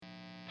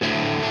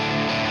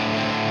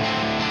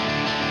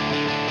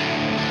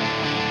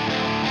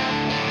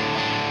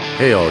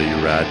Hey, all you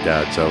rad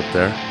dads out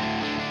there.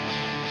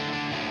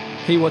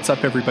 Hey, what's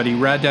up, everybody?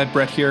 Rad Dad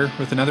Brett here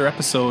with another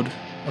episode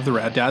of the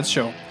Rad Dads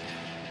Show.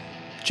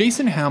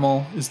 Jason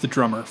Hammel is the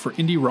drummer for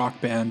indie rock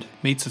band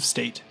Mates of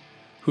State,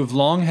 who have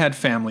long had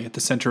family at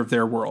the center of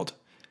their world.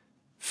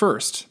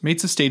 First,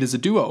 Mates of State is a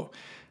duo,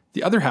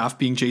 the other half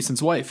being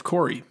Jason's wife,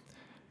 Kori.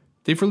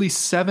 They've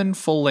released 7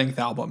 full-length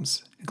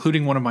albums,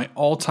 including one of my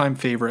all-time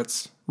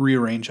favorites,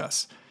 Rearrange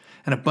Us,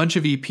 and a bunch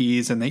of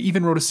EPs, and they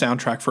even wrote a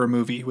soundtrack for a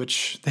movie,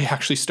 which they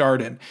actually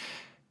starred in.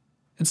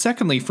 And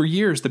secondly, for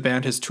years the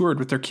band has toured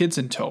with their kids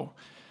in tow.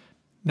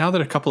 Now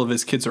that a couple of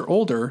his kids are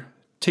older,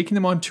 taking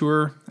them on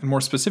tour, and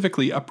more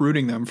specifically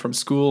uprooting them from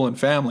school and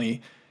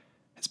family,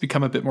 has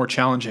become a bit more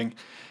challenging.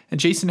 And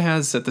Jason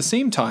has, at the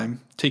same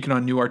time, taken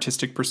on new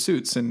artistic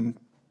pursuits in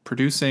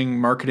producing,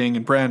 marketing,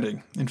 and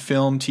branding, in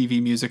film,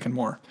 TV, music, and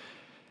more.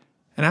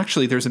 And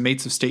actually, there's a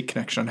Mates of State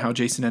connection on how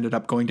Jason ended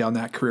up going down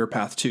that career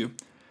path too.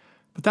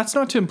 But that's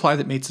not to imply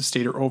that Mates of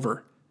State are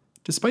over.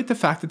 Despite the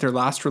fact that their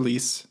last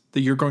release, the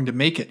You're Going to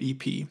Make It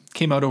EP,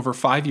 came out over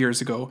 5 years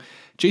ago,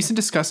 Jason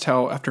discussed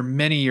how, after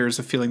many years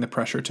of feeling the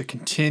pressure to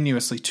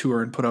continuously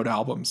tour and put out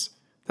albums,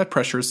 that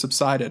pressure has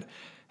subsided,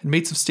 and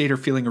Mates of State are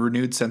feeling a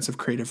renewed sense of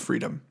creative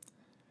freedom.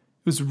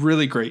 It was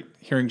really great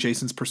hearing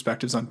Jason's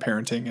perspectives on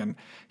parenting, and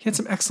he had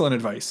some excellent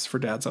advice for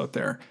dads out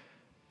there.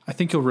 I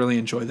think you'll really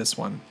enjoy this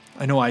one.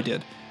 I know I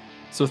did.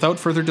 So without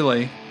further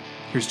delay,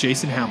 here's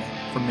Jason Hammel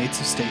from Mates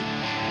of State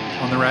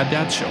on the Rad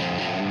Dads Show.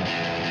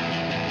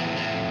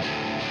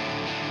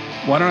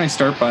 Why don't I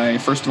start by,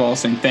 first of all,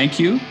 saying thank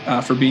you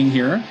for being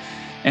here.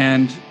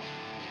 And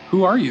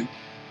who are you?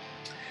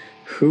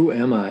 Who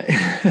am I?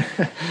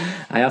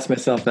 I ask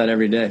myself that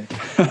every day.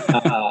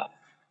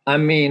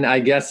 I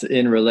guess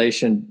in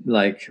relation,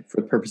 like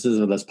for purposes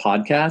of this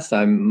podcast,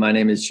 my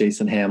name is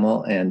Jason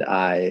Hammel, and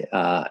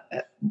I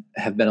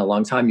have been a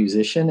longtime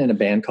musician in a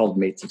band called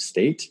Mates of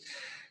State.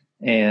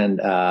 And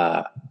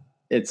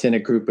it's in a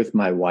group with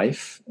my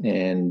wife.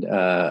 And,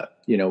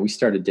 we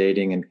started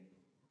dating in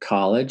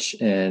college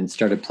and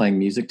started playing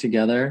music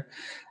together.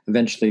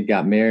 Eventually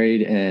got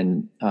married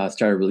and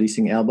started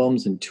releasing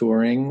albums and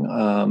touring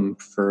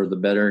for the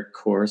better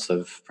course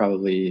of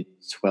probably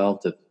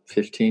 12 to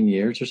 15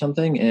 years or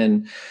something.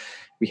 And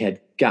we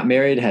got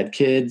married, had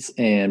kids,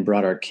 and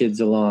brought our kids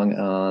along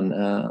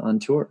on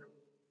tour.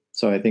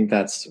 So I think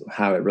that's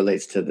how it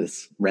relates to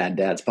this Rad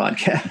Dads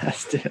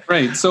podcast.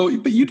 Right. So,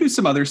 but you do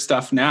some other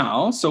stuff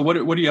now. So what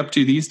are you up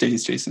to these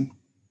days, Jason?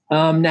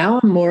 Now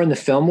I'm more in the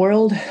film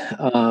world.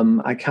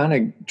 I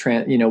kind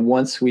of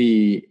once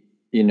we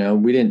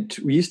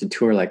used to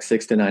tour like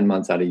 6 to 9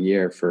 months out of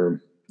year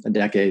for a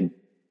decade.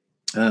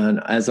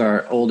 And as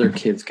our older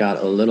kids got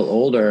a little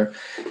older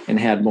and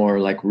had more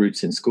like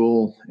roots in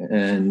school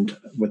and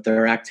with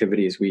their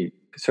activities, we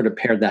sort of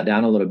pared that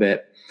down a little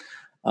bit.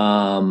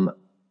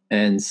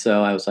 And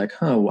so I was like,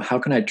 how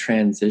can I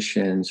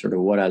transition sort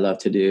of what I love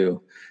to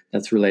do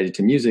that's related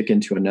to music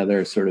into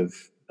another sort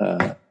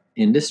of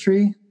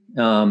industry?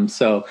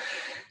 So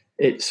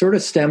it sort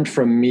of stemmed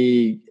from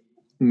me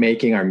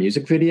making our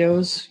music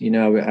videos.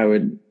 I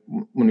would,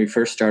 when we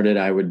first started,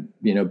 I would,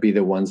 be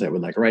the ones that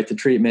would like write the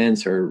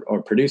treatments or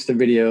produce the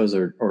videos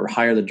or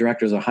hire the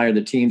directors or hire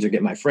the teams or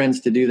get my friends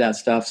to do that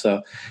stuff.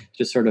 So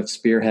just sort of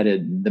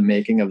spearheaded the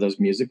making of those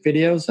music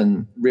videos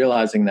and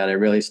realizing that I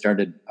really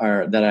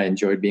that I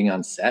enjoyed being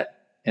on set,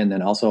 and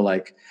then also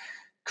like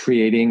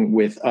creating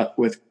with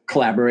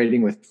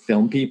collaborating with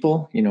film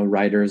people,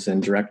 writers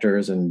and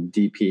directors and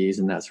DPs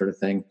and that sort of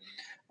thing.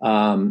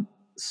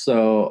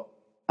 So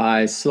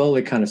I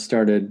slowly kind of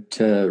started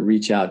to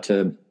reach out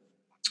to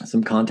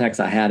some contacts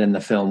I had in the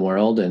film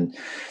world and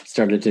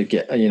started to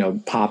get,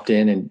 popped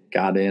in and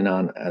got in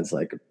on as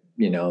like,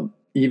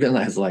 even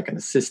as like an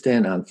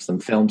assistant on some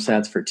film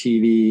sets for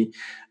TV.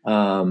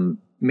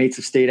 Mates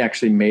of State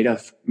actually made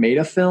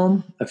a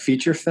film, a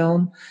feature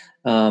film.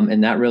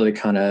 And that really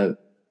kind of,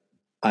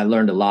 I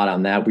learned a lot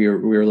on that. We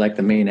were like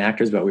the main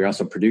actors, but we were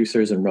also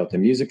producers and wrote the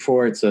music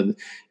for it. So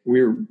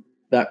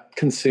that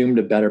consumed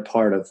a better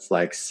part of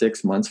like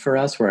 6 months for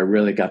us, where I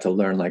really got to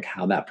learn like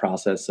how that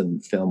process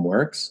and film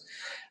works.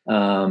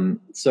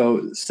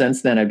 So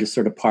since then, I've just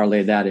sort of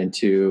parlayed that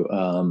into,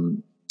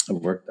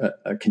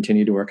 I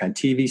continue to work on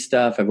TV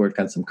stuff. I've worked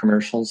on some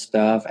commercial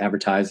stuff,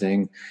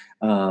 advertising,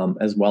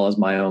 as well as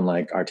my own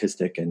like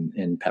artistic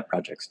and pet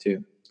projects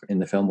too in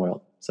the film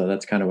world. So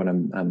that's kind of what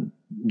I'm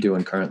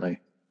doing currently.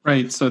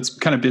 Right. So it's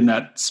kind of been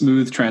that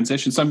smooth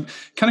transition. So I'm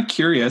kind of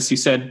curious. You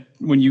said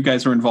when you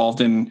guys were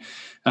involved in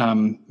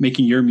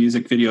making your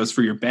music videos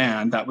for your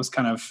band, that was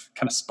kind of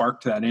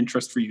sparked that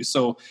interest for you.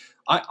 So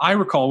I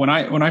recall when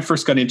I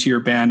first got into your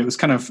band, it was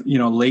kind of,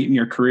 late in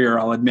your career,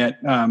 I'll admit,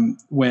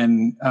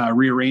 when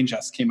Rearrange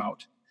Us came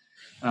out.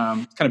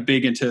 Kind of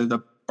big into the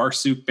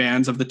Barsuk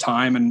bands of the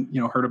time and,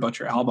 heard about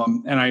your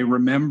album. And I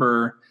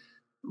remember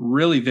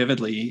really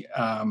vividly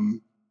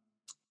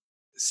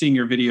seeing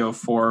your video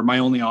for My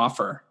Only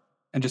Offer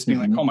and just being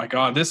like, oh my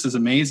God, this is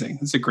amazing.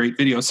 It's a great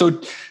video.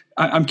 So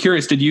I'm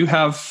curious, did you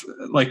have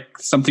like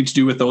something to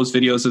do with those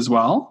videos as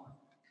well?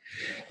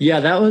 Yeah,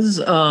 that was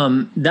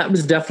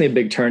definitely a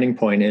big turning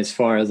point as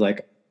far as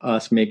like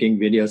us making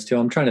videos too.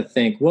 I'm trying to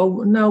think.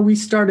 Well, no, we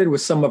started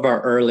with some of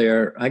our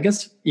earlier, I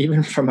guess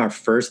even from our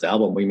first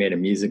album, we made a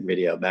music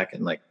video back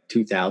in like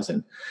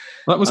 2000.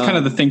 Well, that was kind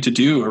of the thing to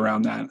do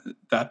around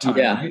that time,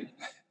 Yeah. right?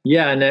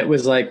 Yeah, and it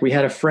was like we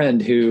had a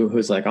friend who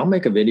was like, "I'll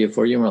make a video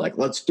for you," and we're like,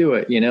 "Let's do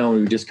it,"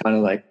 We just kind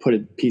of like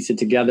piece it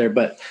together.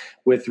 But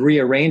with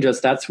Rearrange Us,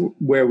 that's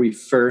where we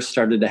first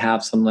started to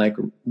have some like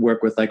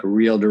work with like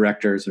real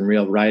directors and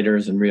real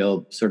writers and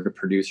real sort of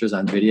producers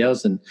on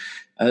videos, and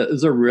it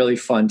was a really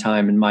fun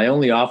time. And My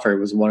Only Offer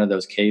was one of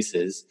those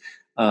cases.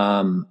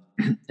 And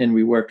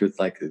we worked with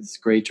like this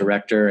great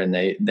director, and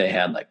they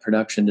had like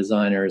production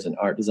designers and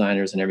art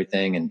designers and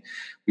everything. And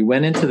we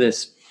went into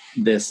this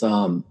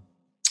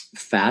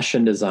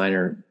fashion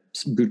designer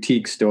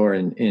boutique store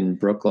in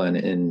Brooklyn,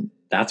 and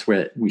that's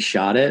where we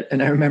shot it.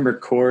 And I remember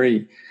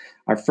Kori,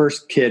 our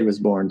first kid was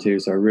born too,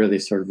 so it really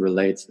sort of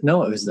relates.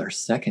 No, it was our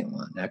second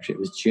one. Actually, it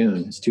was June.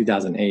 It was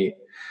 2008.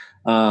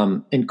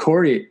 And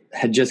Kori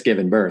had just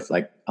given birth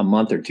like a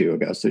month or two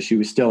ago, so she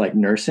was still like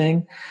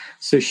nursing.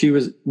 So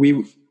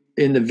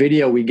in the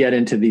video, we get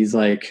into these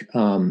like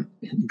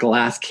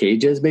glass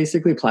cages,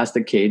 basically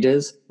plastic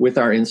cages with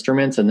our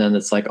instruments. And then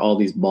it's like all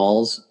these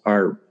balls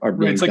are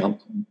being it's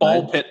dumped. Like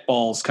ball pit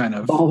balls kind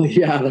of.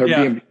 They're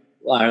being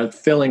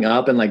filling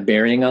up and like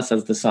burying us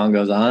as the song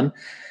goes on.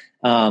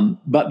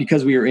 But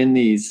because we were in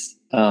these,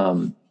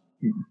 not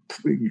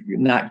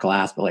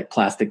glass, but like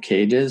plastic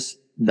cages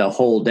the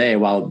whole day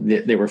while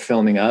they were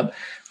filming up,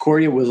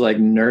 Kori was like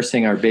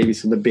nursing our baby.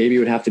 So the baby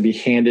would have to be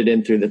handed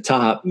in through the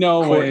top.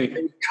 No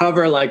way.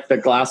 Cover like the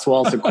glass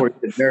wall so Kori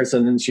could nurse,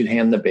 and then she'd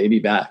hand the baby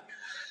back.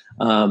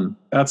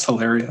 That's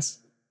hilarious.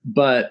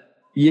 But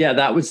yeah,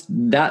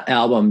 that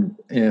album.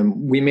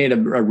 We made a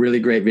really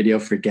great video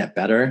for Get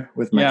Better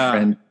with my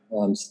friend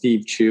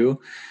Steve Chu.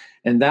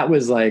 And that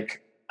was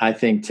like, I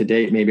think to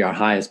date, maybe our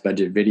highest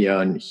budget video.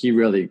 And he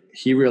really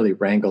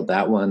wrangled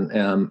that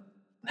one.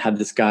 Had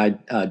this guy,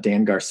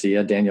 Daniel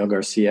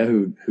Garcia,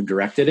 who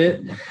directed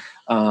it.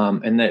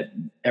 And that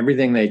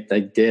everything they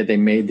did, they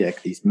made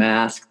like these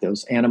masks,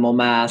 those animal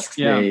masks.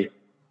 Yeah.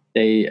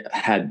 They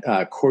had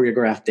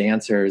choreographed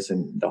dancers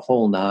and the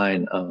whole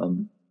nine.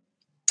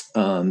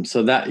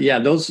 So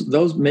that,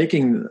 those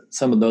making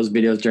some of those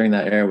videos during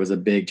that era was a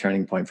big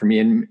turning point for me.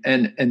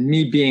 And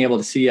me being able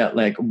to see at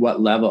like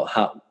what level,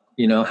 how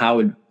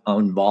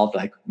involved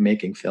like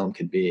making film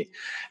could be,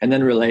 and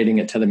then relating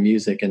it to the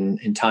music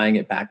and tying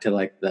it back to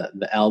like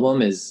the album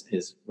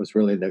was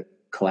really the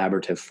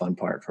collaborative fun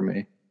part for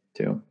me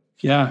too.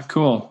 Yeah,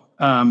 cool.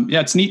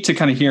 It's neat to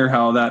kind of hear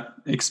how that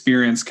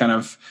experience kind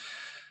of,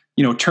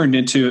 turned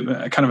into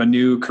kind of a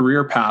new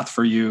career path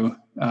for you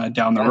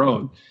down the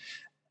road.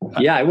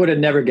 Yeah, I would have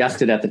never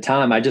guessed it at the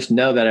time. I just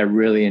know that I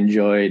really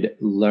enjoyed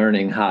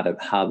learning how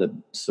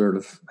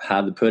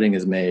the pudding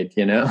is made,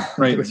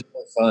 Right. It was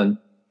really fun.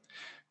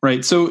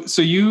 Right. So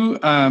you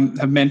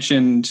have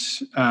mentioned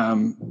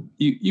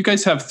you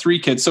guys have 3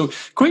 kids. So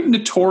quite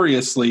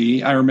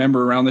notoriously, I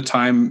remember around the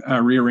time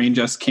Rearrange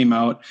Us came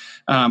out,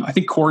 I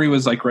think Kori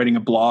was like writing a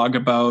blog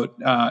about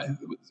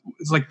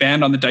it's like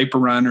Band on the Diaper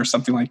Run or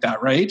something like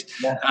that, right?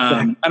 Yeah.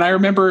 And I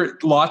remember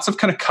lots of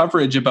kind of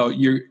coverage about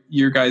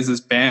your guys'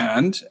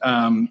 band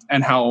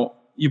and how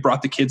you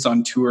brought the kids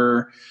on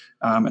tour,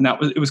 and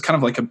it was kind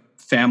of like a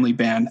family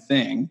band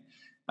thing.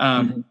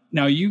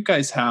 Now you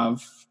guys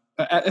have.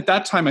 At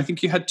that time, I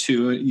think you had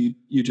 2.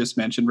 You just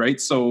mentioned, right?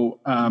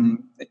 So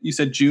you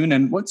said June,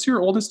 and what's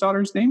your oldest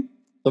daughter's name?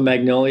 So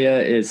Magnolia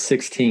is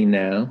 16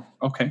 now.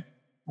 Okay.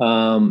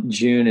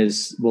 June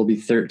will be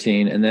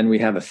 13, and then we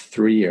have a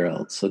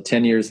 3-year-old. So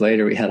 10 years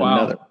later, we had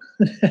another.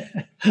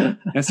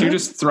 And so you're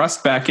just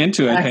thrust back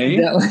into it, hey?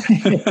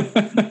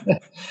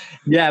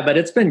 Yeah, but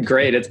it's been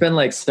great. It's been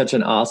like such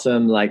an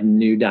awesome like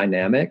new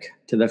dynamic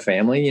to the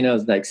family.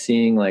 It's like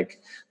seeing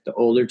like the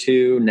older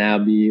 2 now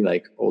be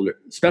like older,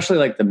 especially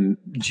like the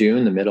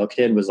June, the middle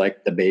kid was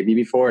like the baby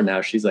before, and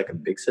now she's like a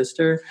big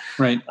sister.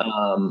 Right.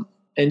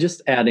 And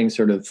just adding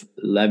sort of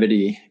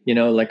levity,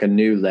 like a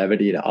new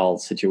levity to all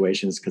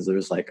situations, because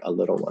there's like a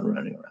little one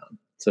running around.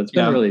 So it's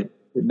been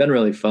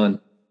really fun.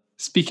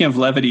 Speaking of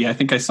levity, I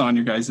think I saw on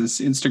your guys'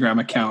 Instagram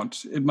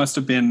account, it must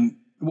have been,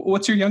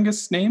 what's your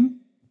youngest name?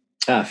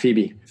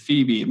 Phoebe.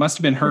 It must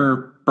have been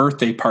her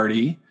birthday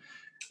party.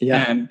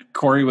 Yeah. And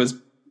Kori was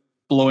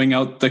helping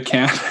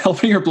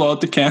her blow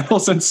out the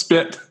candles and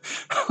spit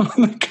on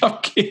the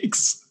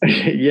cupcakes.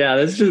 Yeah,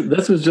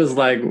 this was just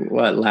like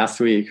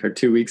last week or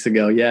 2 weeks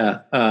ago.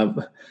 Yeah.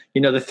 The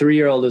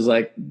 3-year-old is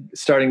like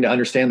starting to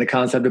understand the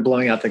concept of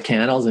blowing out the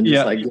candles and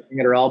just like giving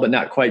it her all, but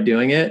not quite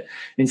doing it,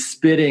 and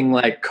spitting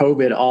like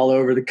COVID all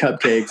over the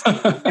cupcakes.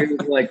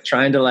 Like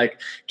trying to like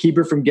keep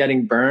her from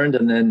getting burned,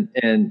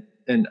 and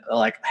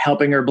like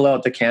helping her blow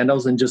out the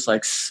candles and just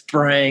like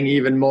spraying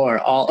even more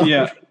all over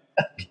the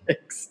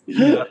cupcakes.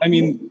 Yeah, I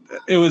mean,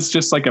 it was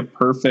just like a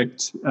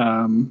perfect,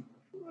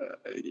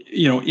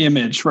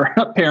 image for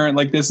a parent.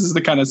 Like, this is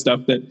the kind of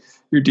stuff that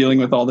you're dealing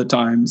with all the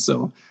time.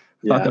 So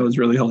I thought that was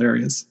really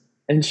hilarious.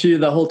 And she,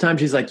 the whole time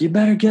she's like, you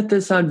better get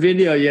this on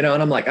video, you know?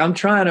 And I'm like, I'm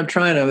trying.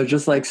 I was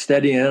just like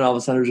steadying it. All of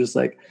a sudden I was just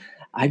like,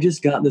 I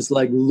just got this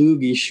like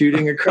loogie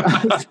shooting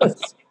across the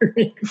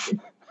screen.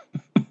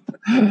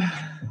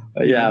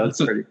 But yeah, it was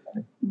pretty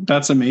funny.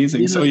 That's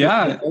amazing. So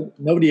yeah.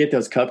 Nobody ate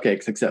those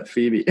cupcakes except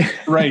Phoebe.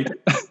 Right.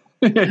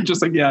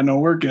 Just like, yeah, no,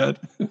 we're good.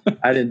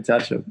 I didn't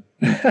touch them.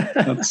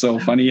 That's so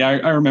funny.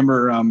 I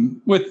remember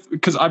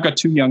because I've got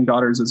 2 young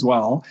daughters as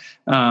well.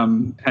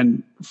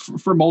 And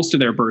for most of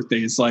their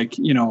birthdays, like,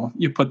 you know,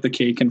 you put the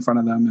cake in front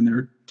of them and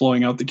they're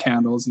blowing out the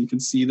candles and you can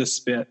see the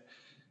spit.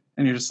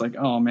 And you're just like,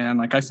 oh man,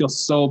 like I feel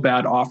so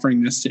bad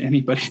offering this to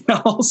anybody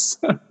else.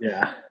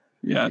 Yeah.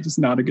 Yeah. Just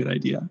not a good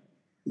idea.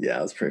 Yeah.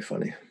 It was pretty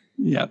funny.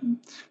 Yeah.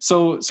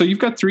 So you've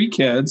got 3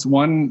 kids,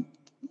 one,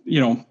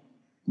 you know,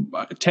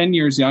 10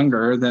 years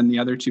younger than the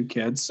other 2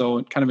 kids.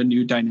 So kind of a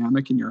new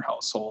dynamic in your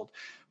household.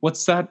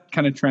 What's that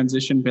kind of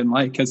transition been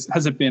like? Has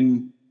it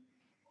been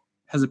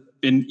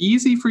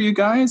easy for you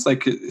guys?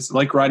 Like, it's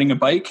like riding a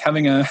bike,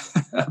 having a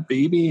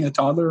baby, a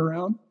toddler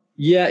around?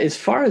 Yeah. As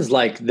far as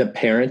like the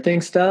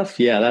parenting stuff,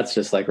 yeah, that's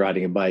just like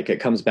riding a bike. It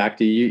comes back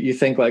to you. You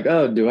think like,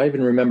 oh, do I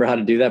even remember how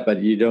to do that?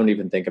 But you don't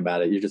even think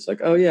about it. You're just like,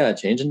 oh yeah,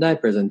 changing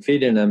diapers and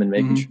feeding them and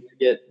making sure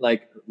you get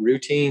like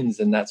routines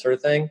and that sort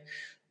of thing.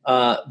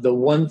 The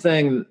one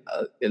thing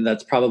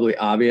that's probably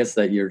obvious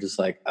that you're just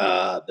like,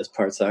 this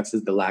part sucks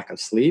is the lack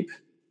of sleep.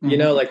 You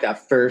know, like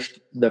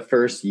the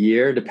first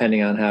year,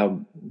 depending on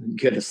how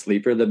good a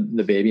sleeper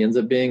the baby ends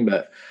up being.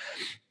 But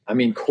I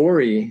mean,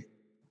 Kori,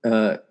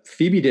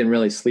 Phoebe didn't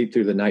really sleep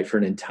through the night for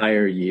an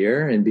entire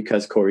year. And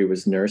because Kori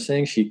was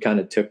nursing, she kind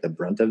of took the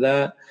brunt of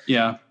that.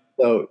 Yeah.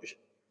 So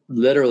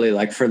literally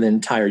like for the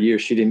entire year,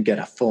 she didn't get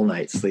a full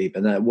night's sleep.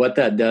 And what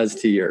that does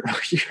to your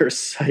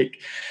psyche,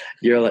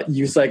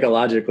 you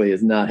psychologically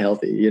is not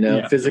healthy, you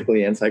know,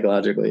 physically and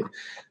psychologically.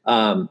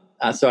 So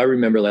I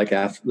remember like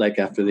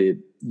after the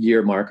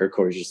year marker,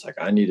 Kori's just like,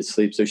 I need to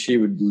sleep. So she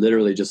would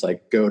literally just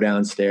like go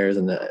downstairs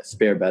in the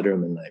spare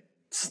bedroom and like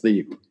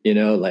sleep, you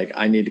know, like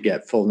I need to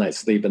get full night's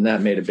sleep. And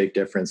that made a big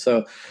difference.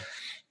 So,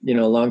 you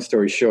know, long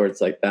story short,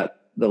 it's like that,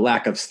 the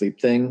lack of sleep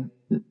thing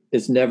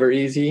is never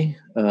easy.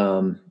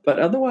 But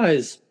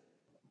otherwise,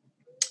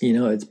 you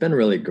know, it's been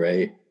really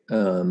great.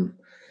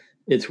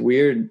 It's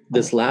weird.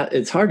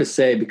 It's hard to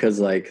say because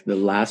like the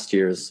last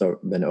year has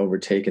been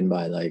overtaken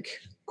by like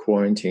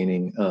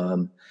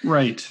quarantining.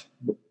 Right.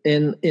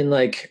 In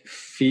like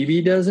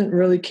Phoebe doesn't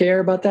really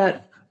care about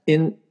that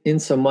in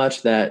so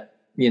much that,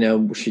 you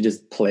know, she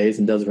just plays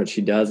and does what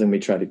she does. And we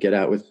try to get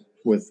out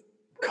with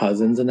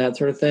cousins and that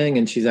sort of thing.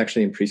 And she's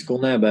actually in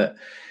preschool now, but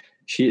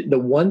the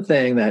one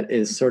thing that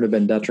is sort of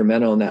been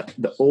detrimental and that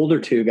the older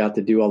 2 got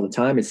to do all the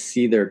time is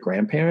see their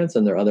grandparents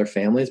and their other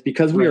families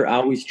because we were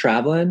always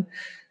traveling.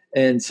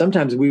 And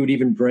sometimes we would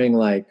even bring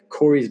like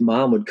Kori's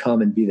mom would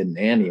come and be the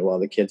nanny while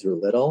the kids were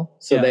little.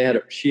 So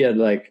the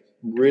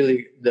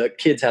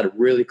kids had a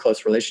really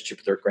close relationship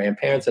with their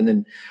grandparents. And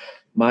then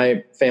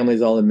my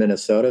family's all in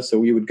Minnesota. So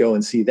we would go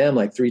and see them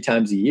like 3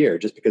 times a year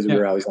just because we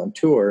were always on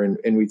tour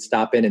and we'd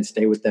stop in and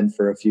stay with them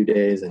for a few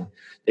days and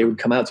they would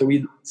come out. So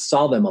we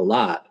saw them a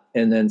lot.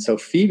 And then, so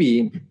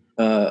Phoebe,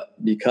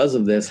 because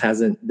of this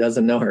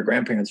doesn't know her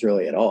grandparents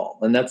really at all.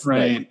 And that's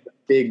like a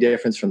big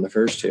difference from the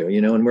first 2,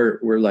 you know, and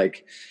we're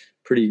like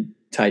pretty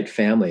tight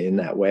family in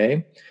that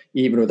way,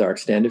 even with our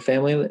extended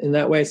family in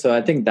that way. So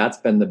I think that's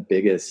been the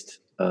biggest,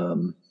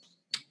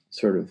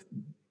 sort of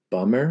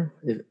bummer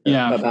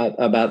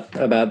about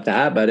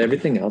that, but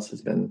everything else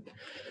has been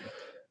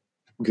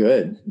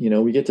good. You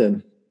know, we get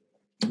to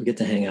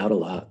hang out a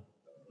lot.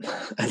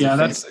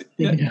 That's,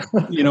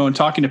 you know, and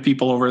talking to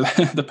people over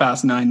the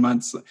past 9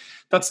 months,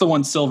 that's the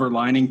one silver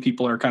lining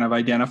people are kind of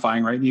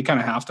identifying, right? You kind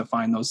of have to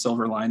find those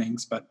silver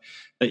linings, but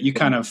that you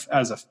kind of,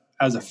 as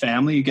a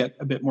family, you get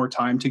a bit more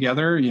time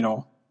together. You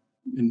know,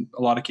 in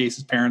a lot of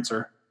cases, parents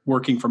are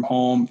working from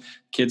home,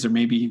 kids are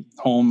maybe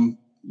home,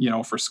 you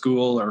know, for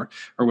school or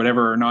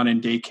whatever, or not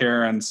in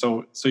daycare. And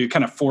so you're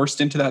kind of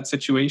forced into that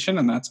situation.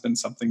 And that's been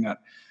something that,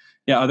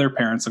 other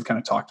parents have kind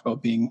of talked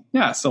about being,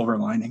 a silver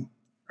lining,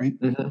 right?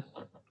 Mm-hmm.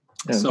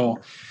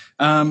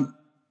 Yeah.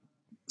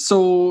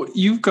 So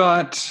you've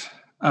got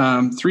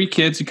 3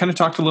 kids. You kind of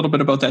talked a little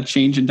bit about that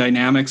change in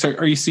dynamics.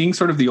 Are you seeing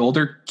sort of the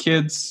older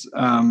kids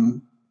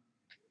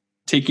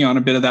taking on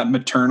a bit of that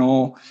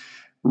maternal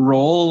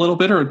role a little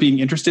bit, or being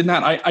interested in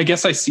that? I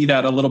guess I see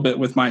that a little bit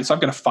with so I've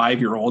got a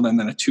 5-year-old and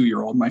then a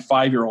 2-year-old. My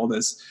 5-year-old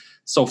is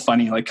so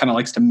funny, like kind of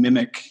likes to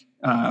mimic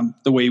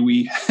the way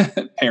we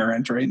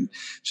parent, right? And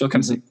she'll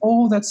kind of say,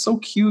 "Oh, that's so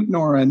cute,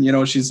 Nora." And, you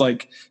know, she's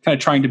like kind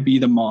of trying to be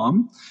the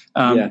mom.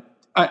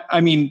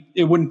 I mean,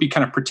 it wouldn't be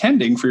kind of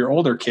pretending for your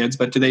older kids,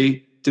 but do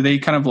they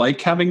kind of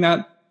like having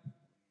that,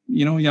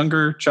 you know,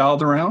 younger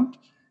child around?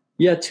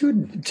 Yeah,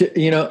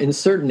 you know, in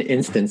certain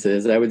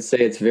instances, I would say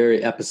it's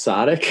very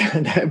episodic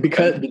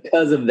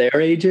because of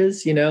their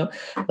ages. You know,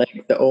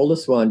 like the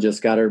oldest one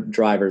just got her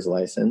driver's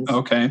license.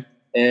 Okay,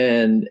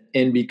 and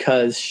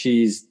because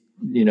she's,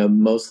 you know,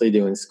 mostly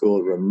doing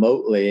school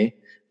remotely,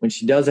 when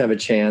she does have a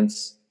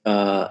chance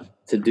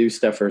to to do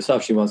stuff for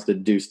herself. She wants to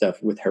do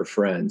stuff with her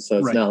friends. So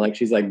it's not like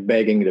she's like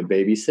begging to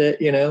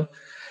babysit, you know?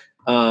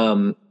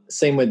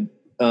 Same with,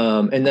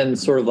 and then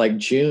sort of like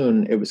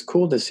June, it was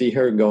cool to see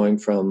her going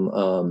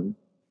from,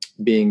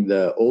 being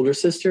the older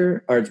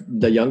sister or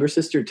the younger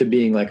sister to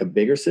being like a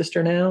bigger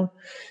sister now.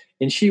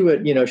 And she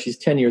would, you know, she's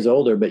 10 years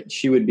older, but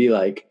she would be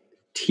like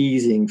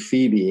teasing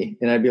Phoebe.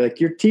 And I'd be like,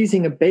 you're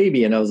teasing a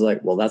baby. And I was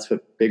like, well, that's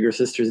what bigger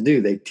sisters do.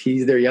 They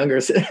tease their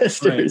younger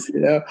sisters,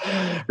 you know,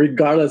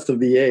 regardless of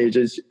the age.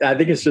 I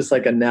think it's just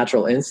like a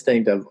natural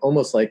instinct of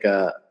almost like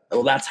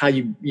well, that's how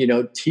you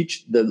know,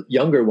 teach the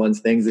younger ones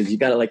things, is you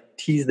got to like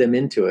tease them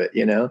into it,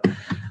 you know?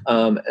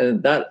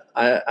 And that,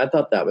 I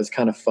thought that was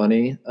kind of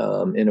funny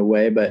in a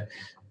way, but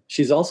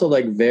she's also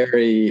like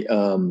very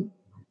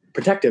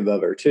protective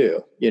of her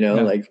too, you know,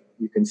 like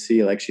you can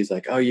see like, she's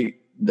like, oh,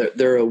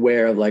 they're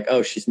aware of like,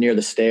 oh, she's near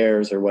the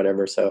stairs or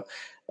whatever. So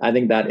I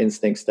think that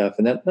instinct stuff,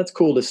 and that's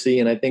cool to see.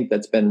 And I think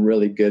that's been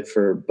really good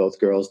for both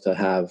girls to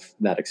have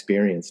that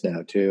experience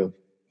now too.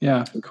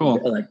 Yeah. Cool.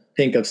 Like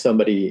think of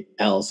somebody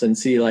else and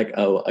see like,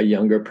 oh, a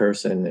younger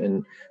person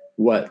and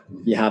what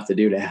you have to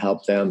do to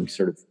help them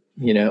sort of,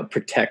 you know,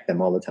 protect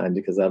them all the time,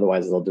 because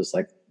otherwise they'll just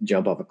like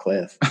jump off a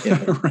cliff. You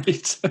know?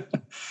 Right.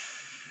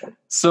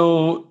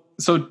 So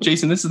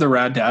Jason, this is the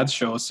Rad Dads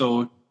show.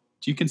 So do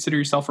you consider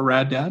yourself a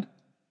rad dad?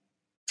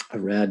 A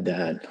rad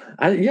dad.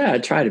 I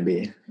try to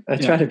be. I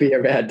try to be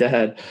a rad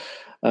dad.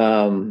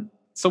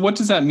 So what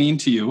does that mean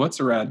to you? What's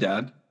a rad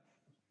dad?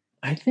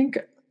 I think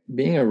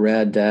being a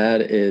rad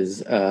dad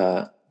is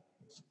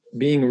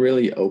being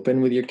really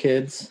open with your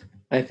kids.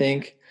 I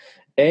think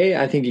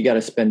you got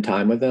to spend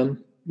time with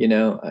them. You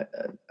know,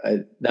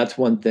 that's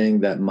one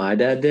thing that my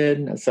dad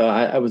did. So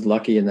I was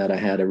lucky in that I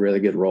had a really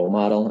good role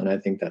model, and I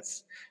think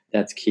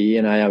that's key.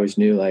 And I always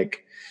knew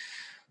like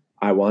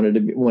I wanted to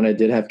be, when I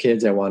did have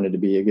kids, I wanted to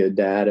be a good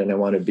dad and I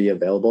wanted to be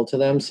available to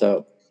them.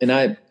 So, and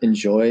I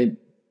enjoyed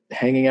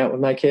hanging out with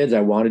my kids.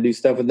 I want to do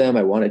stuff with them.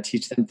 I want to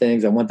teach them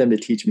things. I want them to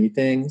teach me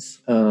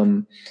things.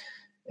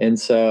 And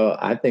so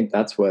I think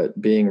that's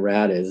what being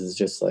rad is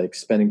just like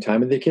spending time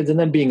with the kids and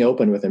then being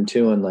open with them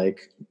too. And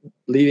like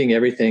leaving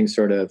everything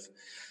sort of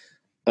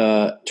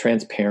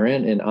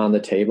transparent and on the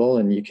table.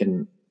 And you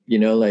can, you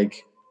know,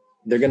 like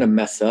they're going to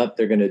mess up.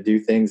 They're going to do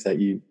things that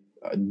you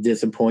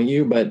disappoint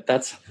you, but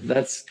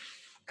that's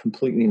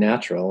completely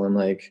natural. And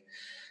like,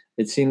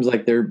 it seems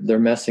like they're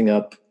messing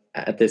up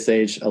at this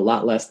age a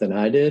lot less than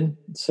I did.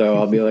 So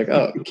I'll be like,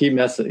 oh, keep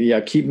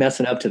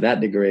messing up to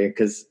that degree.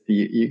 Cause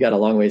you got a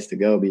long ways to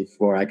go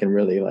before I can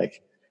really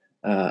like,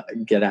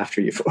 get after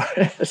you for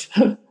it.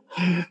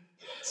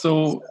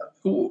 So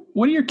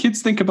what do your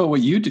kids think about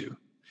what you do?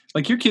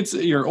 Like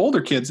your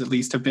older kids at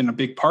least have been a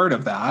big part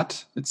of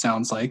that. It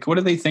sounds like. What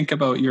do they think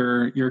about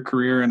your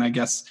career? And I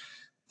guess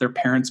their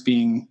parents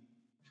being,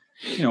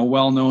 you know,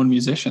 well-known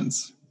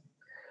musicians.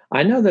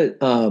 I know that,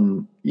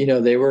 you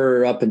know, they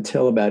were up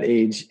until about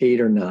age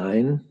 8 or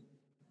 9.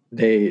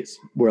 They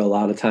were a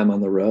lot of time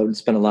on the road,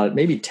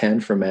 maybe 10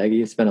 for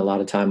Maggie, spent a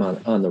lot of time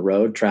on the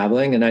road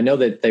traveling. And I know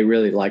that they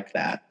really liked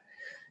that,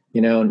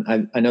 you know,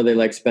 and I know they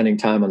like spending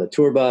time on the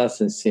tour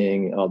bus and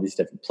seeing all these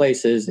different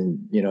places and,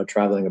 you know,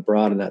 traveling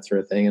abroad and that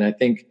sort of thing. And I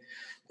think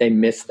they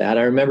missed that.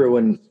 I remember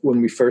when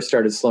we first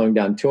started slowing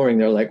down touring,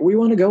 they're like, we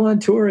want to go on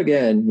tour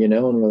again, you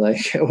know, and we're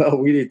like, well,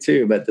 we do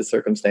too, but the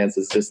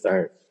circumstances just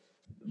aren't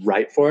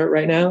right for it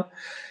right now.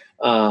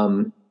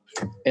 And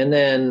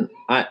then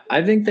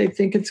I think they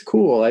think it's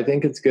cool. I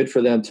think it's good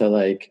for them to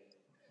like,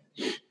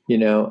 you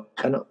know,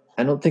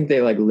 I don't think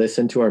they like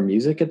listen to our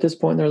music at this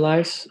point in their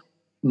lives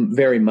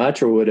very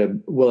much, or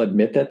will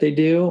admit that they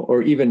do,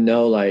 or even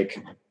know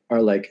like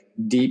are like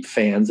deep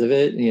fans of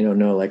it, you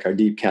know like our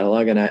deep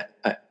catalog. And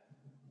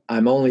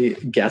I'm only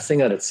guessing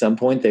that at some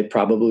point they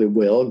probably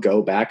will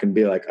go back and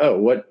be like, oh,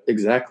 what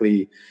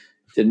exactly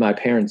did my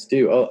parents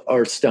do?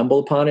 Or stumble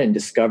upon it and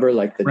discover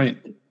like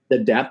the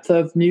depth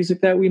of music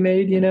that we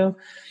made, you know,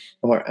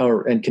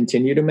 and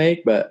continue to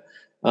make. But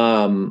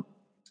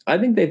I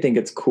think they think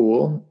it's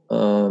cool.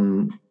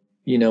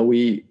 You know,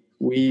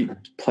 we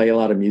play a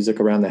lot of music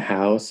around the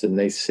house and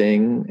they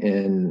sing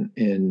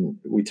and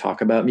we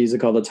talk about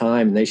music all the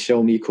time, and they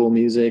show me cool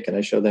music and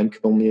I show them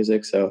cool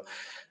music. So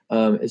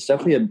it's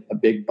definitely a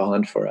big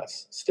bond for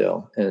us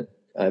still. And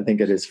I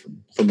think it is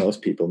for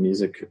most people.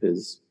 Music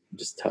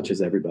just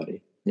touches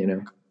everybody, you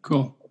know?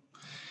 Cool.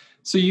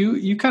 So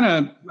you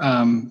kind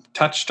of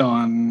touched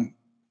on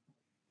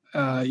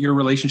your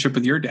relationship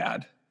with your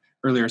dad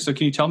earlier. So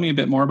can you tell me a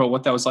bit more about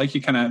what that was like?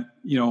 You kind of,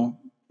 you know,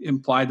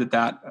 implied that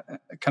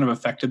kind of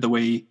affected the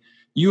way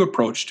you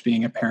approached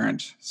being a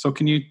parent. So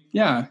can you,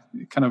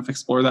 kind of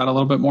explore that a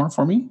little bit more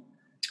for me?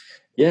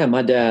 Yeah,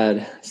 my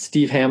dad,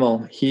 Steve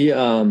Hammel,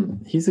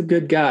 he's a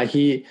good guy.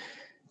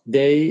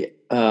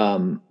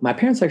 My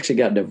parents actually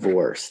got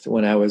divorced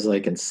when I was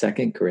like in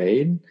 2nd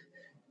grade.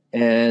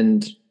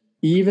 And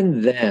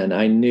even then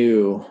I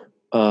knew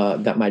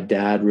that my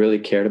dad really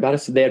cared about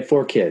us. So they had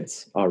 4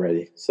 kids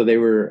already. So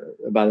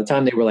by the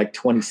time they were like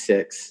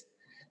 26,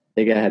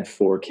 had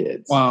 4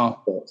 kids.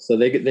 Wow. So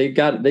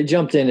they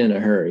jumped in a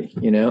hurry,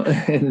 you know,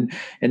 and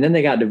then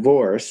they got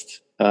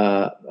divorced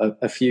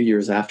a few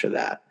years after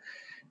that.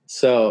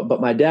 So, but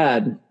my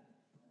dad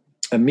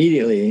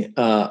immediately,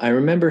 I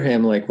remember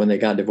him, like when they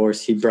got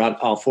divorced, he brought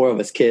all 4 of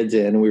us kids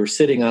in, and we were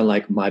sitting on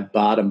like my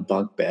bottom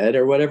bunk bed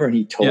or whatever. And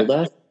he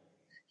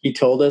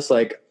told us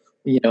like,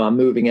 you know, I'm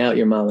moving out.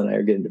 Your mom and I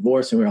are getting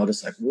divorced. And we were all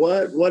just like,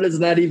 what does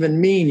that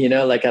even mean? You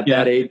know, like at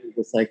that age, it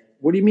was like,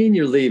 what do you mean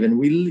you're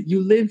leaving?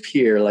 You live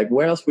here. Like,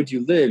 where else would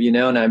you live? You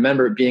know? And I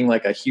remember it being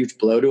like a huge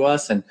blow to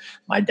us, and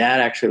my dad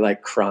actually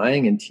like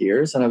crying in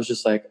tears. And I was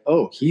just like,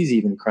 oh, he's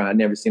even crying. I'd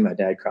never seen my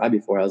dad cry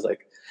before. I was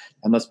like,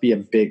 that must be a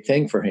big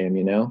thing for him,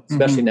 you know,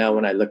 especially now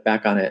when I look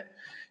back on it.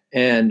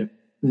 And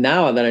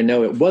now that I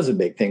know it was a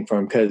big thing for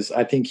him, because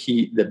I think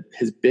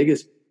his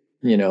biggest,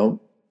 you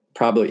know,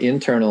 probably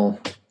internal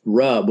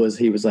rub was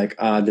he was like,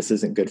 this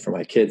isn't good for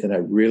my kids. And I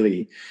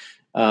really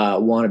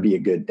want to be a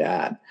good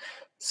dad.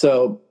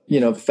 So, you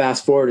know,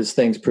 fast forward as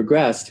things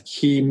progressed,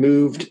 he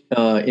moved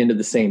into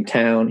the same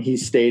town. He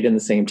stayed in the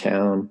same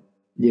town.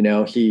 You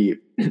know, he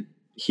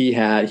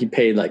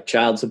paid like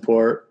child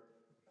support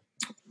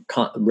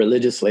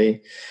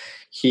religiously.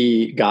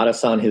 He got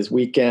us on his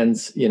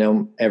weekends, you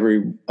know,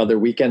 every other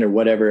weekend or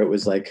whatever it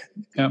was like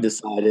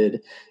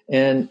decided.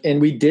 And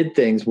we did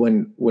things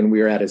when we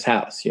were at his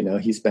house. You know,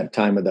 he spent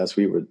time with us.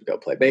 We would go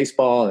play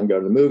baseball and go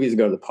to the movies,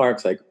 go to the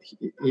parks. Like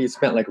he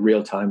spent like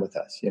real time with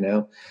us, you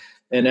know.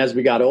 And as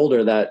we got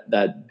older,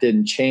 that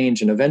didn't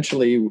change. And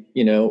eventually,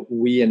 you know,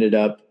 we ended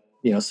up,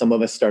 you know, some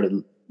of us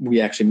we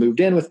actually moved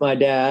in with my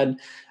dad,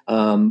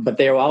 but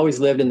they always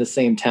lived in the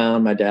same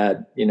town. My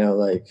dad, you know,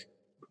 like,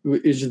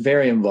 is just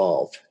very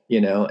involved, you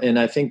know? And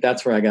I think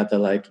that's where I got the,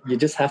 like, you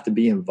just have to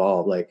be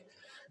involved. Like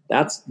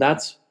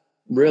that's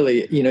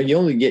really, you know, you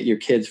only get your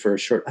kids for a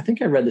short, I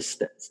think I read the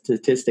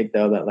statistic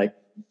though, that like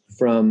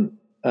from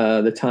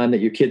the time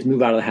that your kids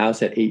move out of the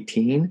house at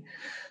 18,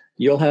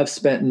 you'll have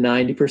spent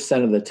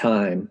 90% of the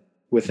time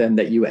with them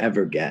that you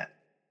ever get.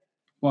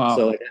 Wow.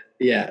 So like,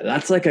 yeah,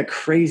 that's like a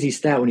crazy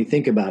stat when you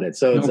think about it.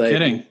 So it's no like,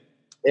 kidding.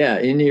 Yeah.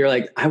 And you're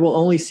like, I will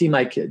only see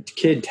my kid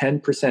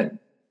 10%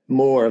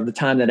 more of the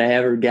time that I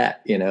ever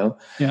get, you know?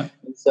 Yeah.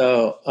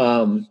 So,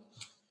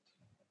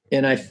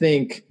 and I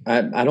think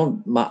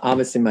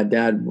obviously my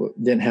dad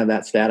didn't have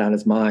that stat on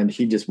his mind.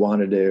 He just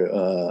wanted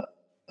to,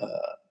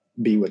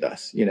 be with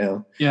us, you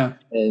know? Yeah.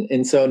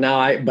 And so now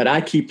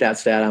I keep that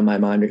stat on my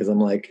mind because I'm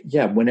like,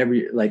 yeah, whenever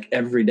you like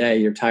every day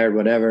you're tired,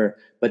 whatever,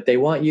 but they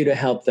want you to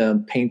help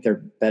them paint their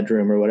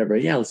bedroom or whatever.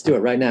 Yeah, let's do it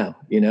right now.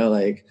 You know,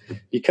 like,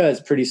 because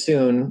pretty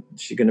soon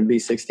she's going to be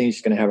 16,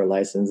 she's going to have her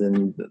license,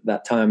 and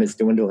that time is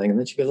dwindling. And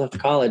then she goes off to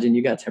college and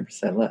you got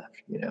 10%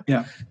 left, you know?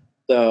 Yeah.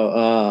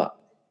 So,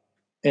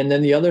 and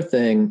then the other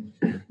thing,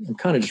 I'm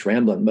kind of just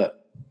rambling,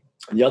 but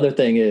the other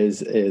thing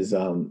is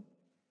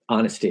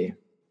honesty.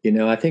 You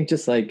know, I think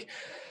just like,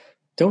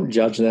 don't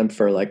judge them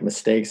for like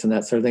mistakes and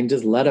that sort of thing.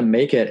 Just let them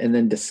make it and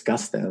then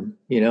discuss them,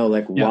 you know,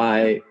 like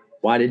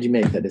why did you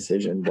make that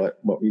decision?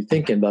 What were you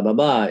thinking? Blah, blah,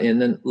 blah.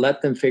 And then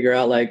let them figure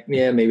out like,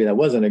 yeah, maybe that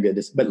wasn't a good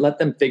decision, but let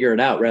them figure it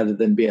out rather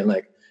than being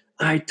like,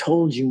 I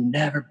told you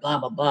never, blah,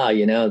 blah, blah.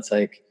 You know, it's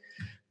like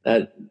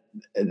that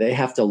they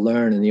have to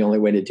learn. And the only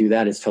way to do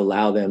that is to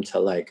allow them to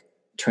like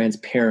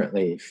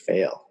transparently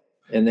fail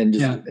and then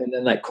and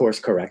then like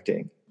course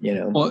correcting. You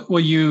know,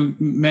 well, you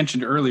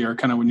mentioned earlier,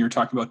 kind of when you were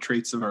talking about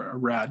traits of a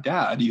rad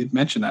dad, you'd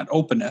mentioned that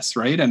openness,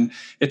 right? And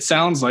it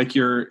sounds like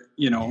your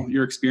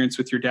experience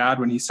with your dad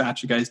when he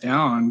sat you guys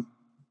down,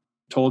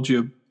 told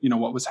you, you know,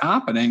 what was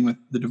happening with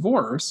the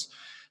divorce,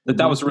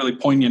 that was a really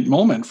poignant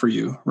moment for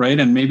you, right?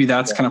 And maybe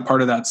that's kind of part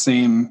of that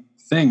same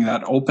thing,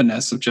 that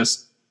openness of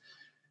just,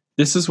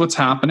 this is what's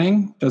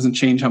happening, doesn't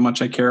change how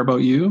much I care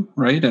about you,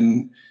 right?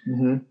 And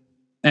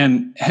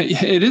and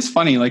it is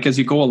funny, like as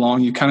you go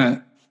along, you kind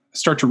of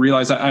start to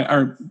realize,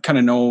 I kind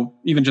of know,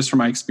 even just from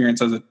my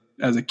experience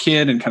as a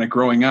kid and kind of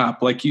growing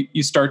up, like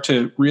you start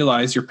to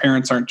realize your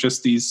parents aren't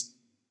just these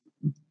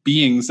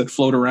beings that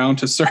float around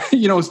to serve,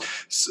 you know,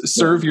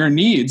 serve your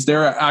needs.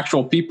 They're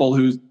actual people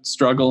who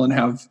struggle and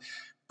have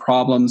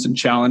problems and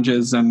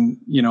challenges, and,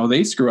 you know,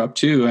 they screw up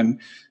too. And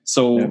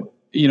so,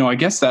 you know, I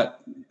guess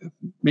that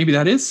maybe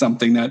that is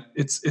something that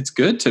it's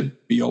good to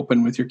be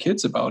open with your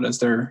kids about as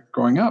they're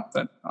growing up,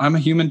 that I'm a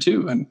human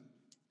too. And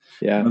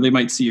you know, they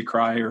might see you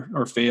cry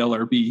or fail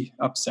or be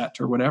upset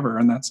or whatever,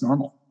 and that's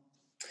normal.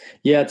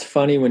 Yeah, it's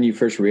funny when you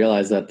first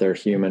realize that they're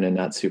human and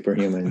not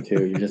superhuman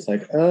too. You're just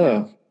like,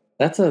 oh,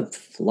 that's a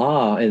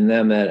flaw in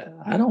them that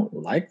I don't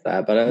like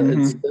that, but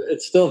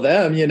it's still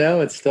them, you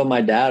know, it's still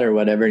my dad or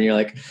whatever. And you're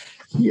like,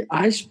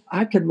 I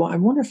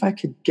wonder if I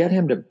could get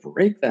him to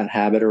break that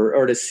habit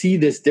or to see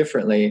this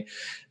differently,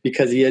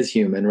 because he is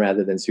human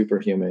rather than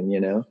superhuman, you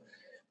know?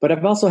 But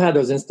I've also had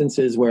those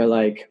instances where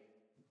like,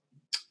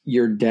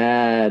 your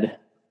dad,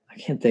 I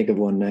can't think of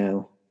one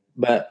now,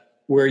 but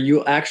where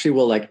you actually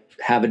will like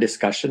have a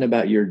discussion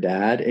about your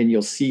dad and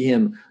you'll see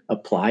him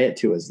apply it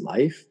to his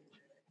life.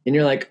 And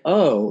you're like,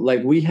 oh,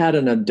 like we had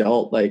an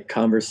adult like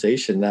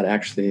conversation that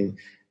actually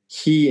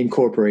he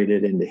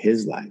incorporated into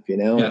his life,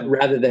 Yeah.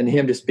 rather than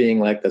him just being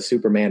like the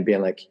Superman being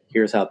like,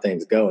 here's how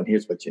things go and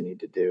here's what you need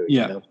to do.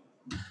 Yeah.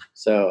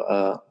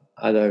 So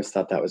I always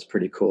thought that was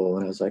pretty cool.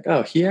 And I was like,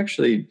 oh, he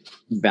actually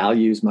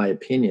values my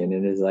opinion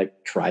and is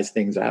like, tries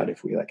things out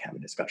if we like have a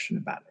discussion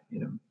about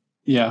it,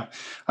 Yeah.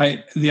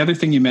 The other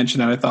thing you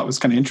mentioned that I thought was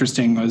kind of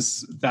interesting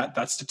was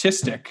that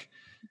statistic.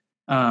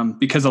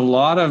 Because a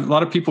lot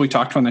of people we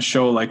talked to on the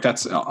show, like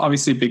that's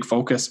obviously a big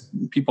focus.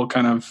 People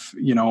kind of,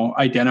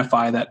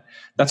 identify that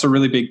that's a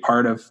really big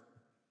part of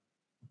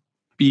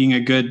being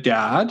a good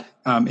dad.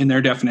 In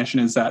their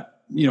definition is that,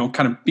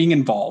 kind of being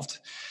involved,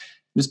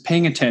 just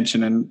paying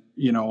attention and,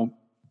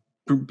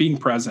 being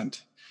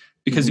present,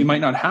 because you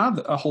might not have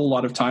a whole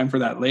lot of time for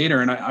that later.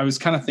 And I was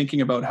kind of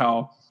thinking about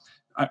how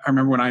I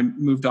remember when I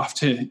moved off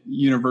to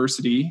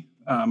university,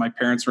 my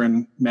parents were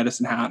in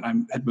Medicine Hat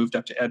and I had moved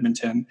up to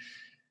Edmonton.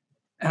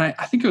 And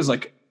I think it was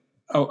like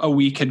a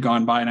week had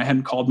gone by and I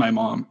hadn't called my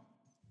mom.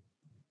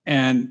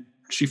 And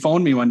she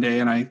phoned me one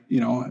day and I,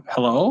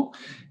 hello.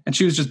 And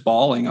she was just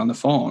bawling on the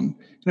phone.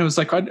 And it was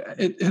like,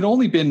 it had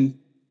only been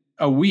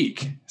a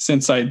week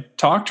since I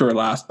talked to her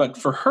last, but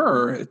for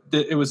her,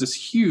 it was this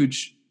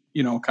huge,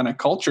 kind of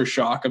culture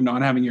shock of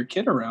not having your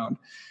kid around.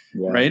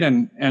 Yeah. Right.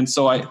 And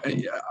so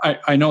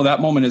I know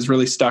that moment has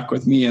really stuck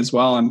with me as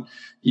well. And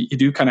you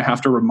do kind of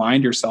have to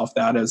remind yourself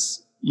that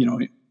as,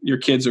 your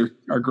kids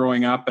are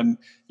growing up and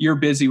you're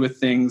busy with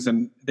things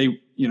and they,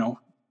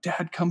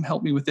 Dad, come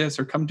help me with this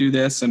or come do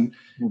this. And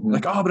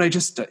like, oh, but I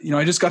just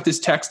got this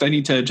text. I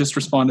need to just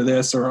respond to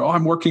this, or, oh,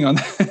 I'm working on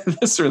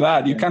this or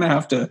that. You kind of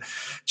have to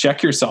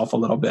check yourself a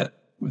little bit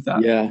with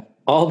that. Yeah.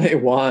 All they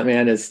want,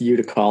 man, is you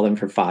to call them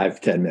for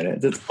 5-10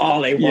 minutes. It's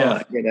all they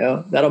want,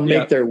 that'll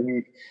make their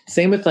week.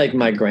 Same with like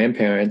my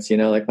grandparents,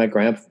 like my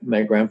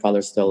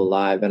grandfather's still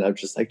alive. And I'm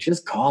just like,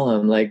 just call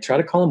him, like try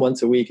to call him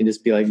once a week and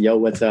just be like, yo,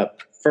 what's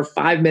up for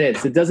 5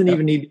 minutes. It doesn't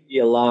even need to be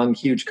a long,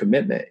 huge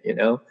commitment,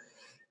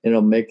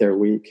 it'll make their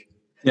week.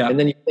 Yeah. And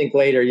then you think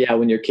later,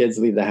 when your kids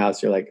leave the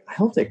house, you're like, I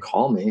hope they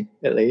call me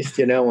at least,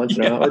 once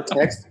in a while. Or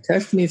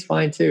text me is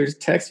fine too.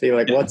 Just text me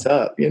like, what's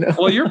up,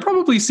 Well, you're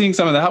probably seeing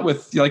some of that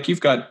with like,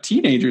 you've got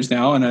teenagers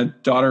now and a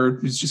daughter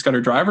who's just got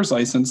her driver's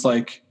license.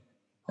 Like,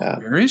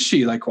 where is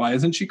she? Like, why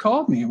hasn't she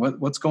called me?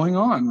 What's going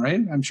on? Right.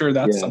 I'm sure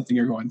that's something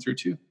you're going through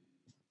too.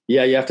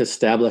 Yeah. You have to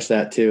establish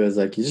that too. Is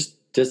like, you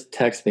just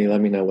text me, let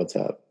me know what's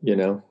up, It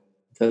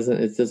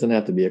doesn't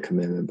have to be a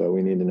commitment, but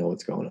we need to know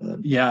what's going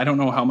on. Yeah, I don't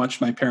know how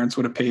much my parents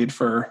would have paid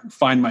for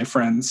Find My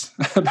Friends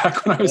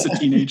back when I was a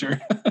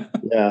teenager.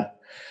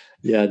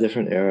 Yeah,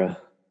 different era.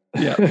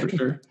 Yeah, for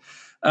sure.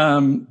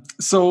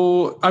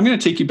 So I'm going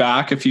to take you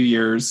back a few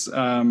years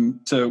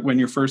to when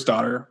your first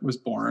daughter was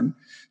born.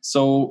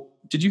 So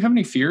did you have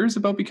any fears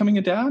about becoming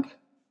a dad?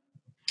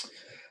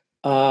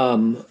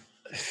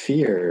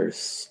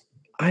 Fears.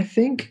 I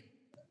think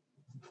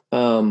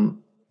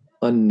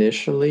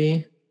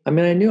initially, I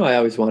knew I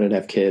always wanted to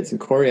have kids, and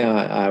Kori,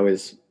 I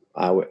always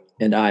saw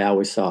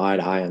eye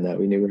to eye on that.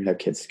 We knew we would have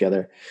kids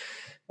together.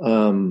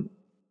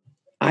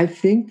 I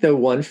think the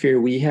one fear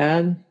we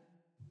had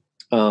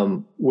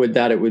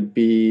it would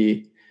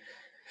be,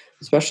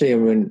 especially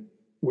when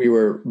we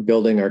were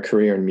building our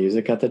career in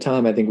music at the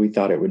time, I think we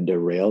thought it would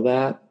derail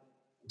that.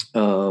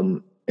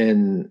 And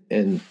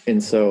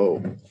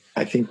so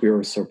I think we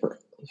were sort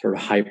of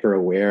hyper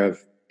aware of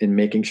in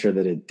making sure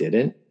that it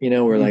didn't,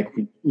 we're like,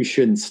 we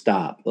shouldn't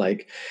stop.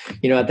 Like,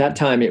 at that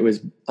time it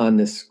was on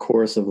this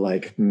course of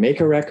like, make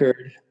a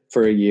record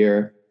for a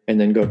year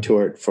and then go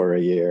tour it for a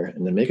year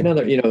and then make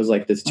another, it was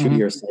like this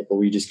 2-year cycle.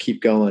 We just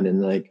keep going.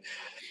 And like,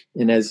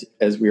 and as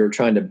we were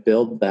trying to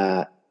build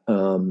that,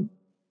 we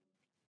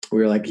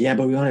were like, yeah,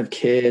 but we want to have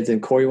kids. And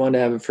Kori wanted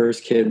to have her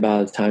first kid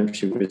by the time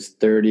she was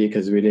 30,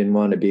 because we didn't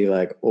want to be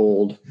like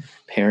older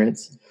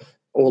parents,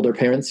 we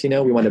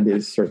wanted to be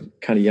sort of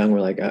kind of young.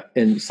 We're like,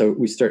 and so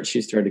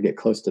she started to get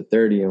close to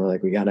 30 and we're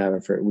like, we got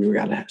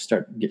to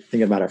start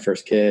thinking about our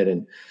first kid.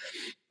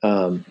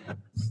 And,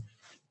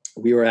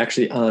 we were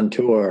actually on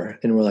tour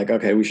and we're like,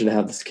 okay, we should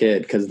have this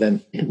kid. Cause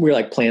then we're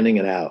like planning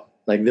it out.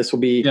 Like this will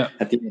be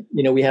at the,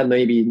 we had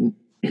maybe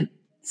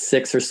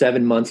 6 or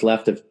 7 months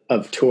left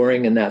of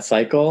touring in that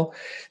cycle.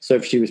 So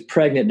if she was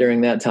pregnant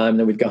during that time,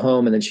 then we'd go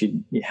home and then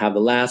she'd have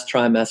the last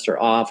trimester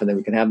off and then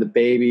we could have the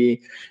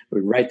baby.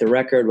 We'd write the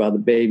record while the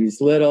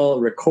baby's little,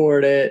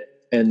 record it,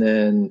 and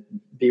then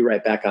be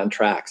right back on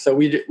track. So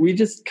we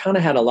just kind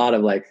of had a lot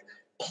of like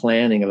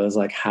planning of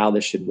like how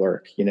this should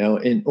work,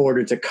 in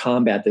order to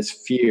combat this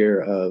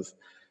fear of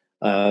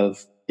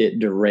it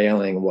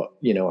derailing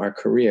our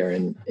career.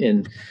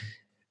 And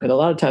a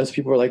lot of times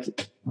people were like,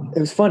 it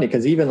was funny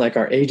because even like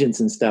our agents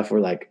and stuff were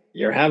like,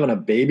 you're having a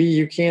baby,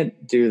 you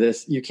can't do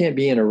this, you can't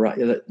be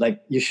in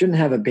like you shouldn't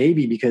have a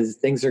baby because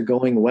things are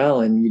going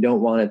well and you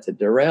don't want it to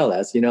derail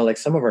us. Like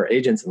some of our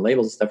agents and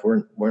labels and stuff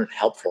weren't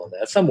helpful in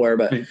that somewhere,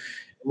 but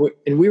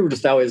and we were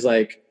just always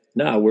like,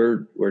 no,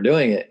 we're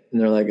doing it.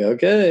 And they're like,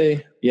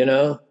 okay,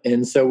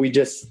 and so we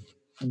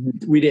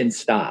didn't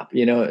stop,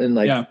 and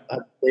like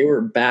they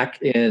were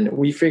back in,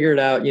 we figured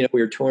out, we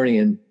were touring,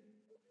 and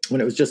when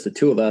it was just the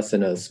two of us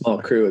and a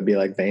small crew, it'd be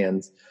like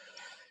vans.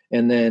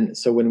 And then,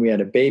 so when we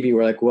had a baby,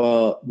 we're like,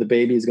 well, the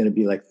baby is going to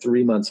be like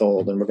 3 months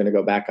old and we're going to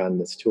go back on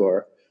this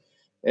tour.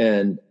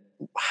 And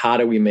how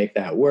do we make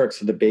that work?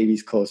 So the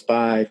baby's close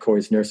by,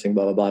 Kori's nursing,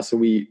 blah, blah, blah. So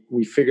we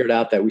figured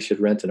out that we should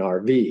rent an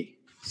RV.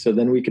 So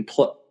then we could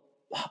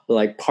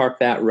park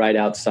that right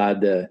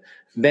outside the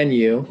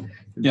venue.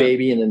 The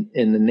baby and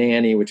the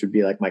nanny, which would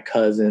be like my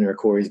cousin or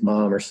Kori's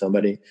mom or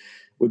somebody,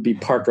 would be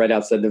parked right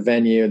outside the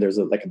venue. There's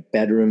a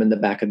bedroom in the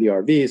back of the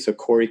RV. So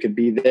Kori could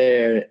be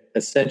there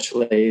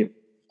essentially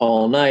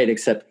all night,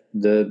 except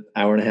the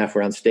hour and a half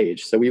we're on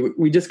stage. So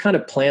we just kind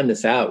of planned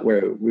this out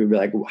where we were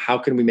like, how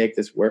can we make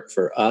this work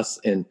for us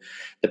and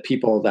the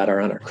people that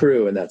are on our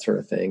crew and that sort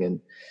of thing.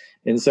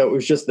 And so it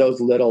was just those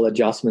little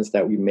adjustments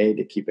that we made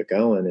to keep it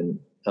going.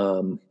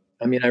 And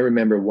I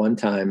remember one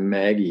time,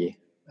 Maggie,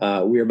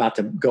 we were about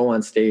to go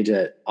on stage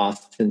at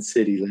Austin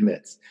City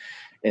Limits,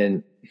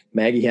 and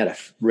Maggie had a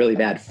really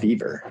bad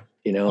fever,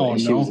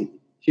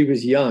 she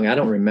was young. I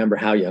don't remember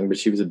how young, but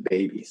she was a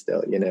baby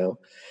still,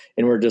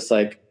 and we're just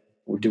like,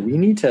 do we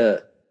need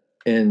to,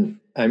 and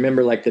I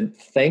remember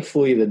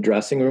thankfully the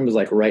dressing room was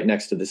like right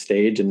next to the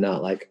stage and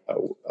not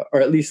or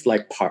at least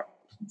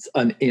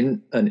an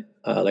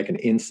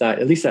inside,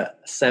 at least a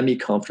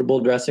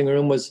semi-comfortable dressing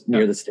room was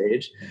near the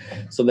stage.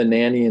 So the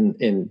nanny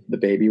and the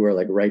baby were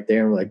like right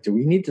there. And we're like, do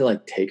we need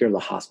to take her to the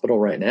hospital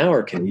right now?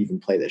 Or can we even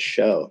play this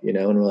show? And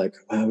we're like,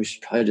 oh, we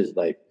should probably just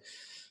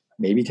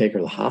maybe take her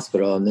to the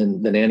hospital. And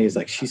then the nanny's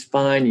like, she's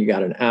fine. You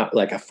got a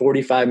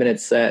 45-minute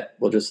set.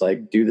 We'll just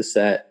do the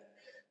set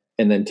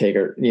and then take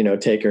her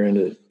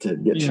into to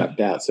get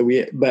checked out. So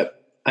it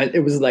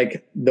was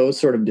those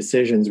sort of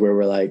decisions where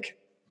we're like,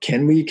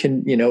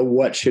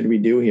 what should we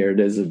do here?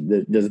 Does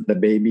the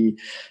baby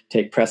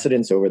take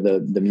precedence over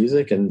the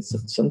music? And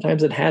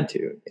sometimes it had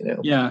to,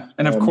 Yeah.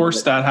 And of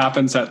course that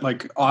happens at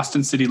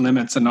Austin City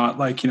Limits and not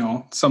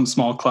some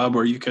small club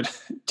where you could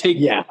take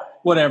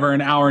whatever,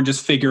 an hour and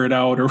just figure it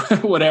out or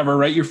whatever,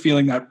 right? You're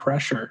feeling that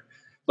pressure.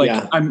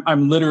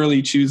 I'm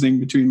literally choosing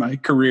between my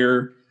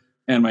career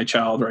and my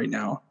child right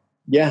now.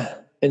 Yeah.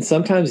 And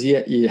sometimes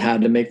you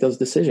had to make those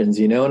decisions,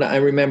 and I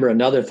remember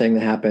another thing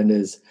that happened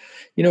is,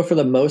 for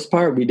the most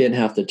part, we didn't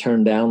have to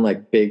turn down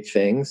big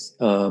things.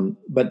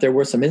 But there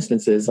were some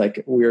instances,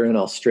 we were in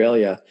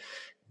Australia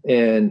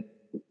and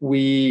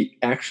we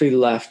actually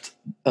left.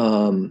 I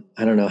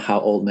don't know how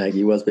old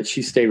Maggie was, but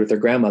she stayed with her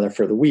grandmother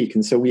for the week.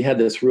 And so we had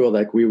this rule,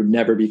 we would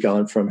never be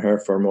gone from her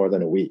for more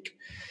than a week.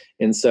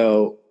 And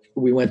so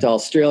we went to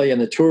Australia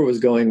and the tour was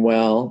going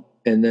well.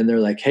 And then they're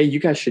like, hey, you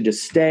guys should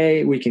just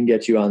stay. We can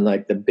get you on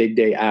the big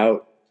day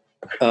out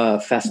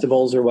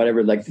festivals or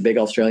whatever, the big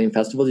Australian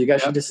festivals. You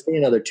guys should just stay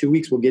another 2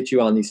 weeks. We'll get you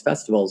on these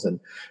festivals. And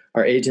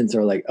our agents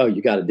are like, oh,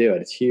 you got to do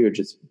it. It's huge.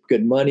 It's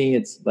good money.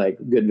 It's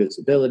good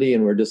visibility.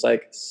 And we're just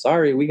like,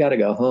 sorry, we got to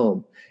go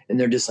home. And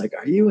they're just like,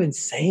 are you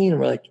insane? And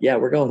we're like, yeah,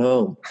 we're going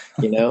home,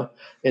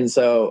 And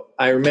so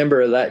I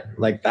remember that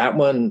that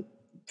one,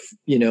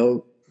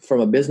 from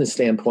a business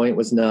standpoint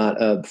was not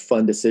a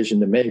fun decision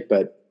to make,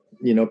 but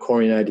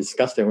Kori and I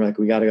discussed it. We're like,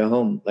 we got to go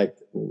home.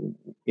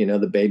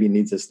 The baby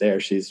needs us there.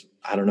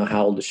 I don't know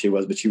how old she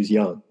was, but she was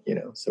young,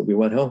 so we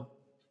went home.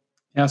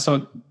 Yeah. So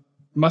it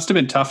must have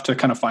been tough to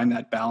kind of find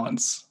that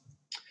balance.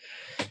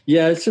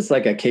 Yeah. It's just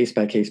a case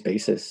by case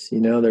basis.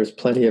 There's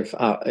plenty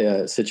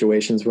of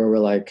situations where we're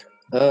like,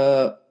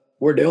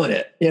 we're doing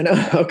it,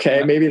 okay,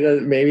 yeah.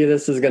 Maybe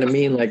this is going to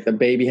mean the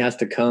baby has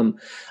to come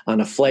on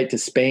a flight to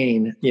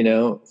Spain,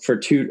 for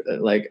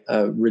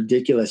a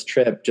ridiculous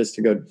trip just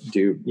to go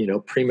do,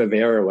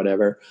 Primavera or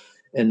whatever.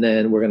 And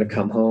then we're going to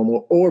come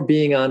home or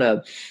being on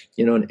an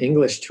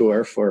English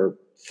tour for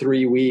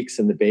 3 weeks.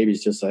 And the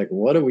baby's just like,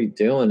 what are we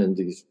doing in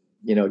these,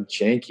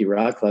 janky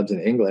rock clubs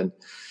in England,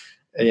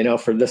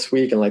 for this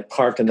week, and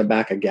parked in the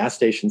back of gas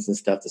stations and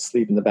stuff to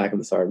sleep in the back of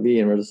this RV.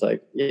 And we're just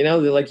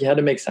you had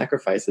to make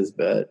sacrifices,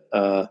 but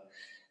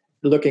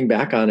looking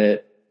back on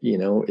it,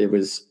 it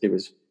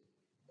was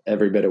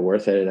every bit of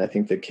worth it. And I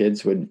think the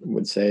kids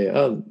would say,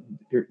 oh,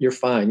 you're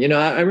fine.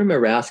 I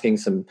remember asking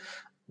some,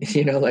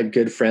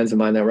 good friends of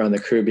mine that were on the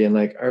crew being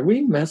like, are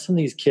we messing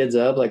these kids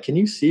up? Can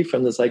you see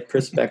from this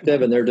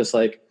perspective? And they're just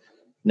like,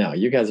 no,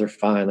 you guys are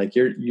fine.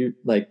 You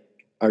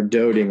are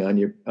doting on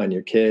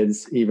your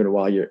kids even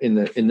while you're in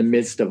the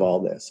midst of all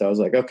this. So I was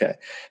like, okay.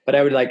 But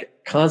I would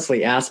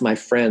constantly ask my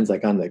friends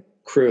on the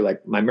crew,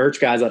 my merch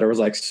guys that I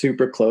was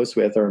super close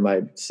with, or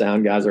my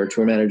sound guys or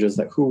tour managers,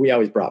 who we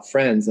always brought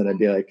friends. And I'd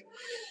be like,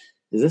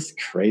 is this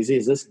crazy?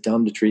 Is this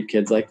dumb to treat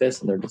kids like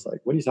this? And they're just like,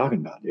 what are you talking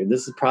about, dude?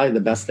 This is probably the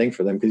best thing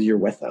for them because you're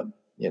with them,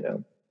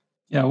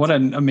 Yeah. What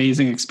an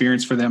amazing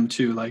experience for them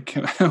too.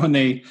 When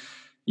they,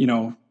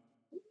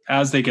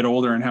 as they get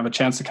older and have a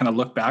chance to kind of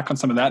look back on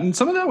some of that. And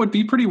some of that would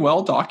be pretty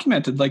well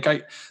documented.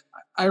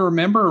 I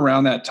remember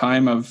around that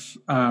time of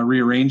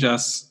Rearrange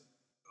Us,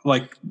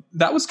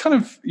 that was kind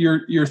of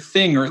your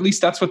thing, or at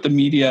least that's what the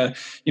media,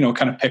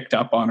 kind of picked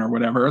up on or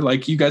whatever.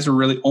 You guys are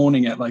really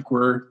owning it.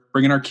 We're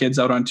bringing our kids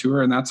out on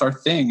tour and that's our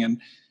thing.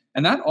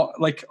 And that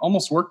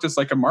almost worked as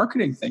a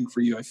marketing thing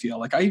for you. I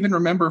feel I even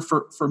remember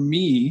for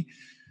me,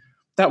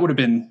 that would have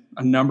been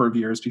a number of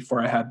years before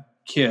I had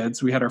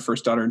kids. We had our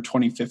first daughter in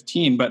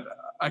 2015, but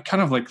I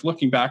kind of like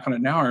looking back on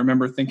it now, I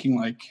remember thinking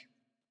like,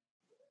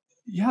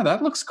 yeah,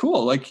 that looks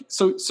cool. Like,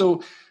 so,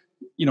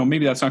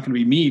 maybe that's not going to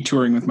be me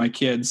touring with my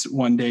kids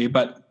one day,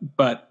 but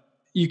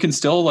you can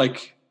still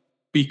like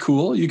be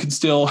cool. You can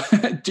still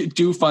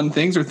do fun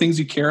things or things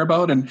you care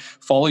about and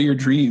follow your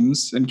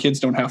dreams, and kids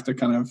don't have to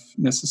kind of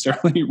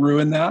necessarily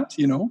ruin that,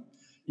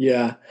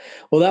 Yeah.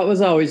 Well, that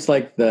was always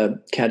like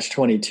the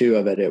catch-22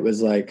 of it. It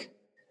was like,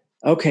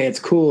 okay, it's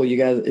cool. You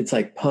guys, it's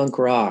like punk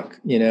rock,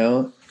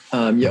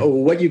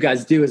 what you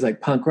guys do is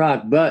like punk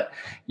rock, but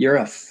you're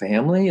a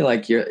family.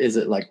 Like is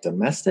it like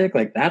domestic?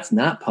 Like that's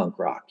not punk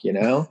rock,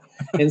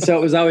 And so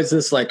it was always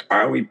this like,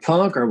 are we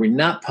punk? Or are we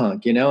not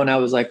punk? And I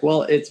was like,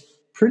 well, it's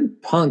pretty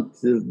punk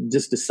to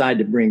just decide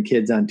to bring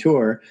kids on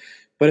tour,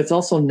 but it's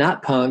also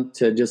not punk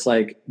to just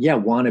like,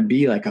 want to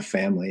be like a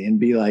family and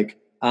be like,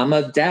 I'm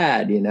a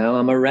dad,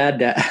 I'm a rad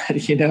dad,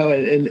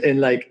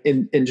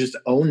 and just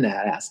own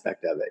that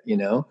aspect of it,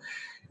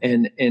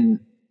 and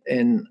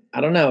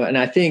I don't know. And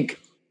I think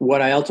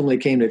what I ultimately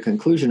came to a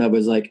conclusion of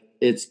was like,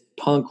 it's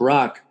punk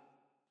rock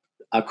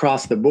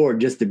across the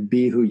board just to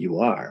be who you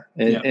are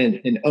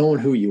and own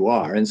who you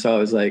are. And so I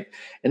was like,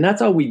 and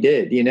that's all we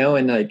did,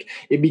 and like,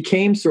 it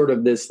became sort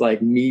of this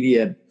like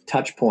media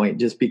touch point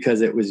just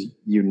because it was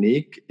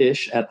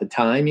unique-ish at the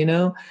time,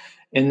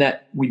 and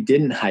that we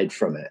didn't hide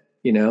from it.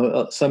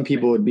 Some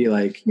people would be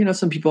like,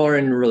 some people are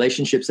in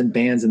relationships and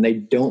bands and they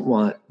don't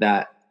want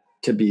that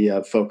to be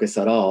a focus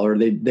at all, or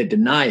they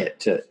deny it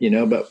to,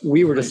 but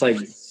we were just like,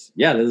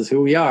 yeah, this is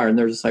who we are. And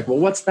they're just like, well,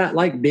 what's that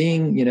like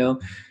being,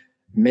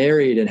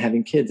 married and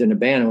having kids in a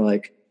band? And we're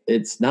like,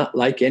 it's not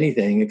like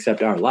anything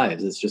except our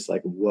lives. It's just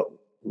like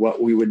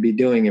what we would be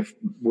doing if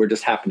we're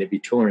just happen to be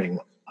touring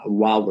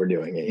while we're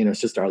doing it.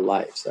 It's just our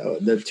life. So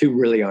the two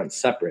really aren't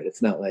separate.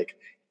 It's not like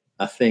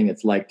a thing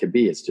it's like to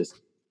be. It's just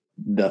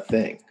the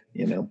thing.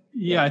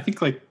 Yeah, I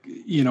think like,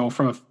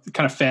 from a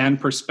kind of fan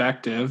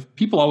perspective,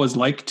 people always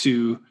like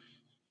to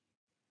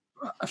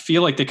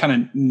feel like they kind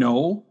of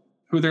know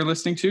who they're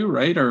listening to,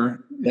 right?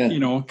 Or,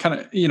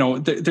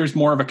 there's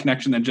more of a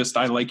connection than just,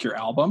 I like your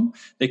album.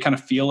 They kind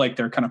of feel like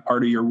they're kind of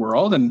part of your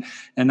world. And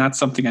that's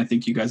something I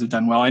think you guys have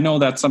done well. I know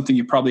that's something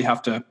you probably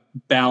have to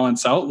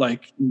balance out,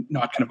 like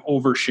not kind of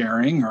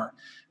oversharing or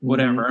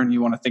whatever. Mm-hmm. And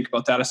you want to think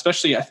about that,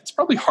 especially it's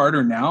probably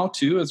harder now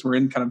too, as we're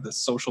in kind of the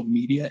social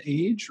media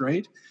age,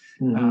 right?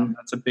 Mm-hmm.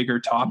 That's a bigger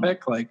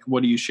topic. Like,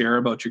 what do you share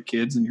about your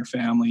kids and your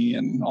family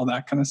and all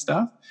that kind of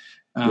stuff?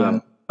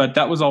 But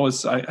that was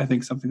always, I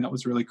think, something that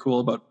was really cool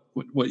about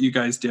what you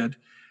guys did.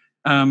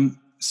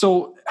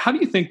 So how do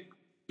you think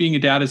being a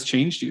dad has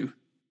changed you?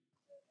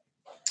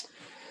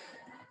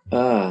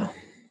 God,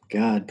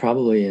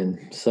 probably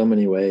in so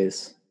many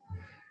ways.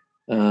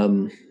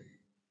 I've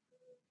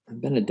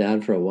been a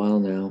dad for a while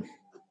now.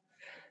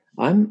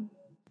 How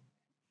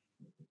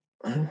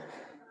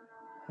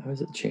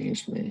has it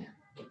changed me?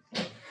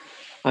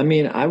 I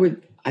mean,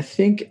 I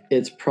think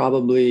it's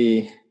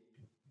probably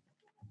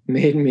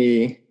made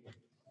me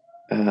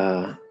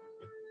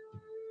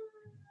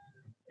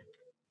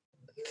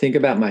think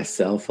about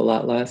myself a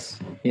lot less,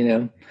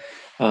 and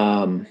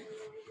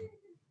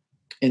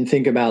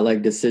think about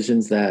like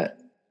decisions that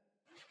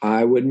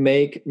I would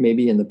make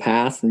maybe in the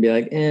past and be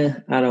like,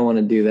 I don't want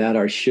to do that,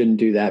 or I shouldn't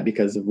do that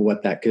because of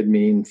what that could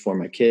mean for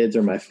my kids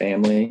or my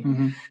family.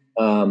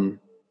 Mm-hmm.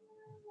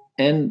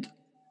 And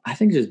I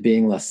think just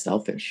being less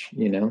selfish,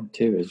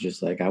 too, is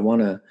just like, I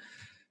want to,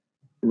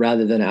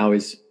 rather than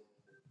always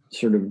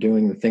sort of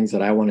doing the things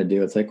that I want to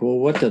do, it's like, well,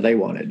 what do they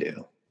want to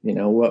do?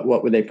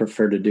 What would they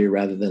prefer to do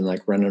rather than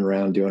like running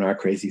around doing our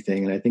crazy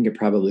thing? And I think it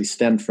probably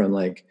stemmed from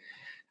like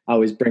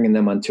always bringing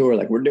them on tour,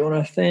 like we're doing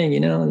our thing,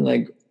 and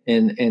like,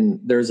 and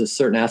there's a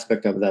certain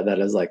aspect of that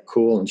is like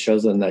cool and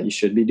shows them that you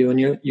should be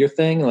doing your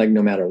thing, like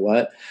no matter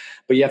what.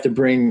 But you have to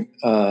bring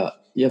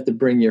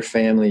your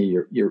family,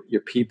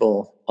 your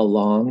people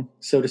along,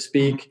 so to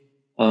speak,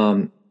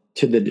 to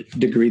the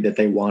degree that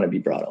they want to be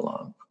brought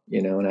along,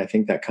 and I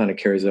think that kind of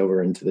carries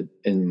over into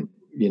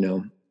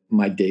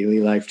my daily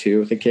life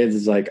too with the kids.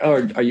 Is like,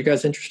 oh, are you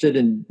guys interested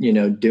in,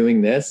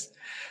 doing this?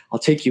 I'll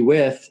take you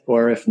with,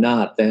 or if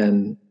not,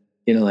 then,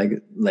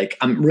 like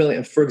I'm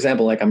really, for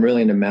example, like I'm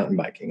really into mountain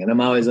biking, and I'm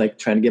always like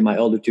trying to get my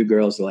older two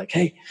girls to like,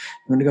 hey,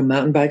 you want to go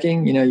mountain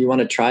biking? You want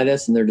to try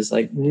this? And they're just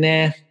like,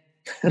 nah.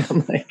 And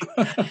I'm like,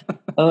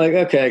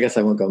 okay, I guess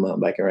I won't go mountain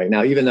biking right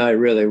now, even though I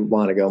really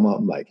want to go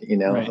mountain biking,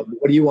 Right.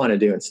 What do you want to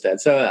do instead?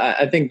 So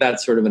I think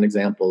that's sort of an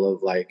example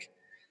of like,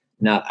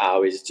 not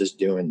always just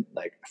doing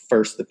like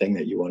first the thing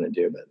that you want to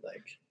do, but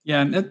like,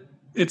 yeah. And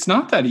it's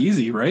not that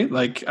easy, right?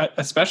 Like,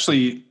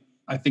 especially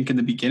I think in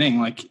the beginning,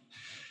 like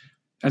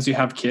as you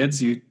have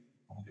kids,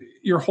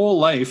 your whole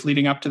life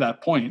leading up to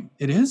that point,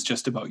 it is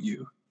just about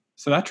you.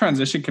 So that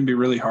transition can be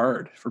really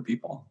hard for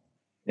people.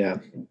 Yeah.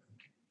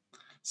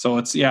 So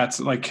it's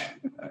like,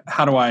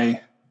 how do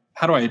I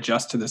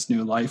adjust to this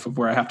new life of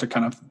where I have to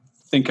kind of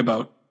think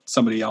about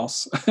somebody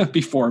else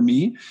before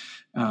me,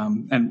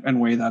 and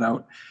weigh that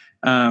out.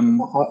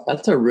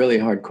 That's a really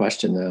hard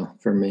question though,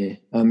 for me.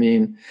 I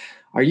mean,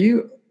 are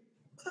you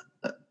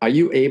are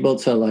you able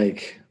to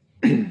like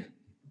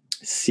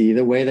see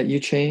the way that you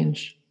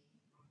change?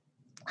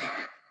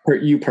 For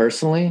you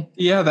personally?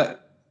 Yeah,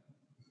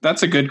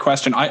 that's a good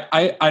question.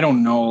 I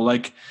don't know.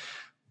 Like,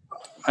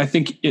 I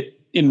think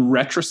in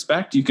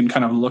retrospect, you can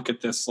kind of look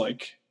at this,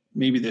 like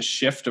maybe this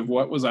shift of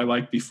what was I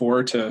like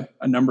before to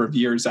a number of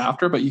years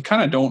after, but you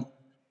kind of don't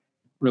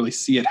really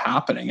see it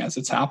happening as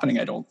it's happening,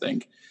 I don't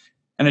think.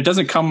 And it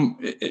doesn't come,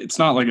 it's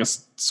not like a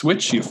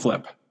switch you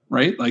flip,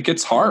 right? Like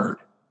it's hard.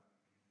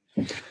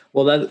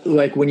 Well, that,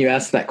 like when you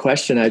asked that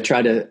question,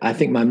 I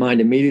think my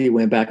mind immediately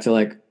went back to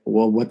like,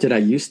 well, what did I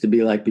used to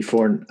be like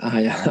before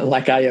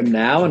like I am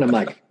now? And I'm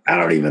like, I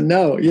don't even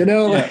know, Yeah.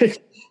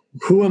 like,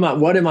 who am I?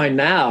 What am I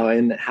now?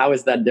 And how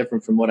is that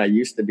different from what I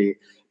used to be?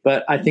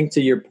 But I think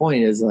to your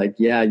point is like,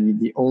 yeah,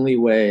 the only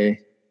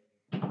way,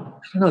 I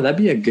don't know, that'd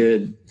be a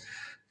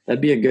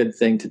good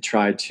thing to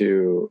try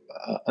to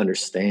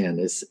understand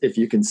is if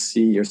you can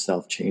see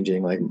yourself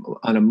changing, like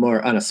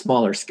on a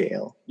smaller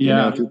scale.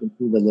 Yeah. If you can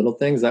see the little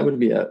things, that would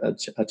be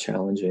a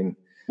challenging.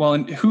 Well,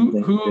 and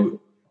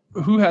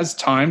who has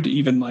time to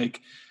even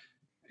like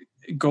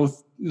go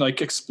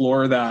like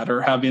explore that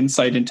or have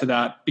insight into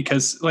that?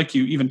 Because like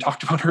you even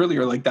talked about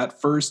earlier, like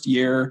that first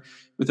year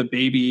with a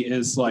baby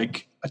is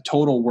like a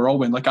total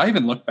whirlwind. Like I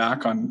even look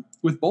back on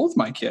with both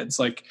my kids,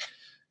 like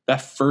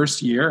that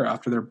first year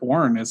after they're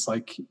born is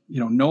like,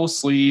 no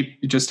sleep,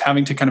 you're just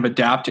having to kind of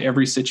adapt to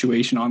every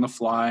situation on the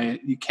fly.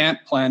 You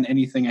can't plan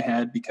anything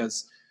ahead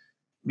because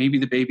maybe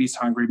the baby's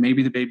hungry,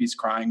 maybe the baby's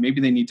crying, maybe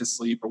they need to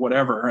sleep or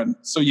whatever. And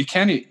so you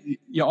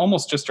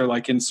almost just are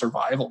like in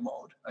survival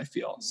mode, I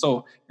feel.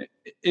 So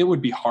it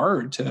would be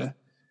hard to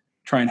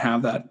try and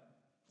have that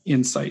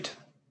insight.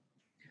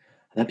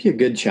 That'd be a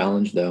good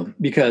challenge though,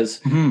 because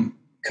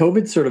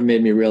COVID sort of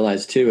made me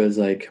realize too, is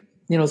like,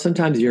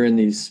 sometimes you're in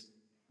these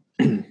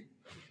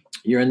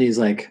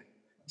like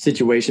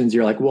situations,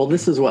 you're like, well,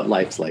 this is what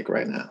life's like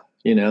right now,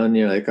 and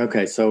you're like,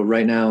 okay, so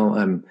right now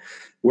I'm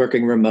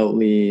working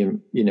remotely,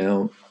 and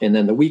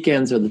then the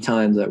weekends are the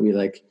times that we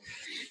like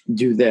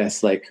do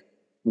this, like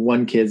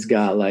one kid's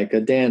got like a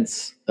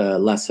dance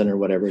lesson or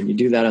whatever, and you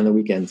do that on the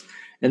weekends.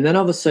 And then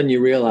all of a sudden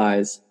you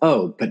realize,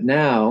 oh, but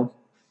now,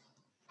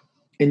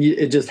 and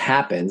it just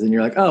happens. And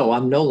you're like, oh,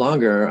 I'm no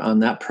longer on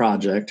that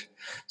project.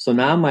 So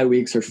now my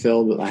weeks are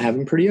filled with, I have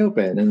them pretty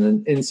open.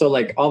 And so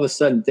like all of a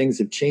sudden things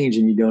have changed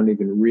and you don't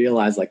even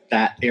realize like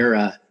that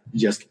era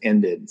just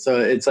ended. So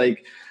it's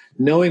like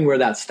knowing where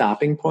that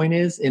stopping point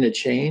is in a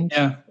change,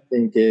 I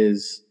think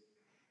is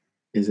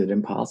it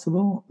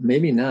impossible?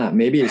 Maybe not.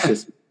 Maybe it's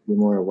just be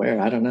more aware.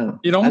 I don't know.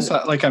 It almost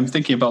like I'm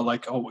thinking about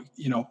like,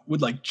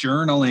 would like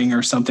journaling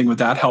or something, would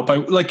that help?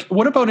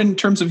 What about in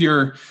terms of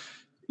your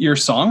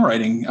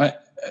songwriting?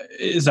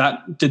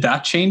 Did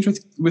that change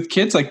with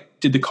kids? Like,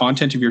 did the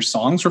content of your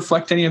songs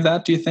reflect any of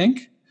that, do you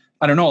think?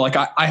 I don't know. Like,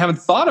 I haven't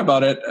thought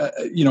about it,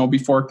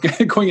 before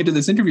going into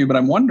this interview, but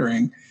I'm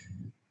wondering.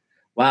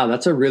 Wow.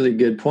 That's a really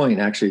good point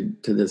actually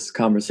to this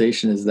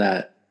conversation, is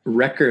that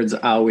records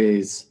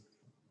always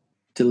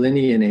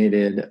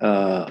delineated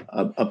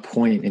a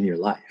point in your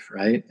life.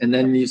 Right. And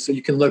then so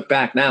you can look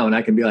back now and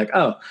I can be like,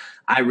 oh,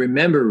 I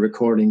remember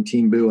recording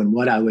Team Boo and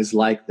what I was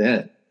like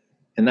then.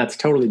 And that's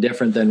totally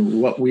different than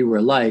what we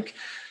were like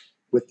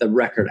with the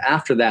record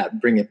after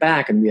that, Bring It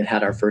Back. And we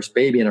had our first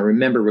baby and I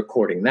remember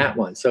recording that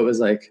one. So it was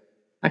like,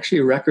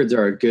 actually records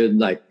are a good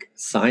like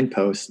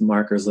signpost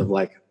markers of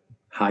like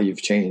how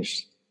you've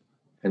changed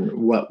and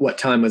what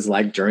time was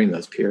like during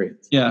those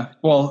periods. Yeah.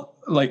 Well,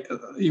 like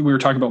we were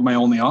talking about My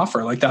Only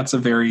Offer, like that's a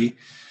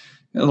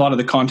lot of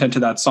the content to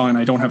that song.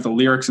 I don't have the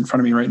lyrics in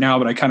front of me right now,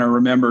 but I kind of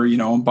remember,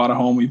 bought a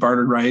home, we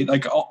bartered, right?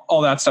 Like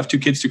all that stuff, 2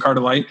 kids, 2 car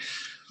delight.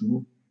 Mm-hmm.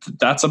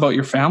 That's about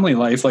your family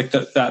life, like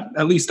that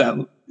at least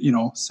that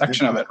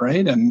section of it,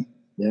 right? And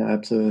yeah,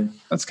 absolutely,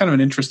 that's kind of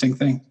an interesting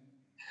thing.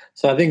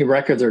 So I think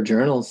records are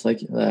journals,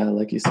 like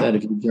you said.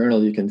 If you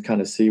journal, you can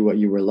kind of see what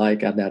you were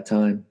like at that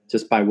time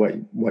just by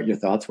what your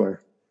thoughts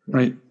were.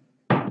 Right.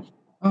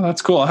 Oh,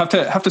 that's cool. I'll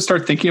have to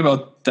start thinking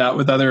about that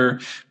with other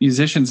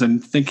musicians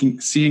and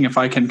seeing if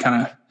I can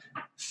kind of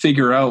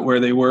figure out where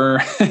they were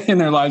in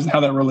their lives and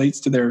how that relates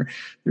to their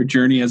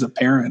journey as a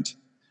parent.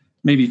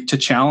 Maybe to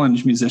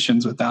challenge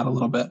musicians with that a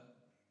little bit.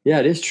 Yeah,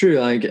 it is true.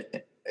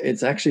 Like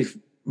it's actually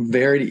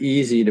very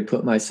easy to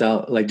put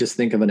myself, like just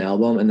think of an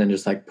album and then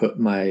just like put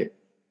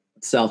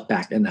myself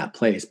back in that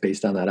place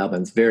based on that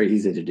album. It's very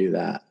easy to do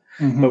that.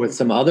 Mm-hmm. But with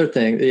some other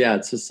things, yeah,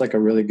 it's just like a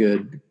really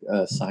good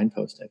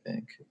signpost, I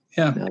think.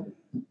 Yeah.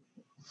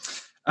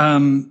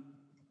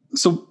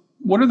 So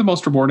what are the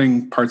most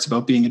rewarding parts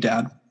about being a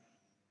dad?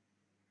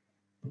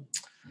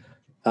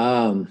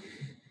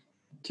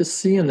 Just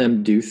seeing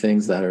them do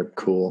things that are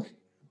cool,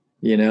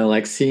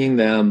 like seeing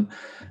them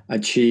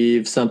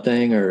achieve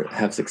something or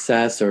have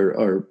success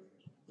or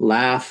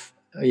laugh,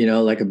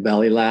 like a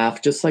belly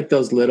laugh, just like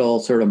those little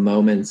sort of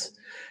moments.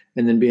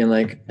 And then being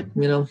like,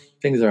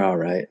 things are all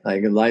right.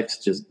 Like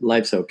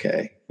life's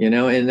okay,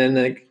 and then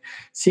like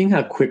seeing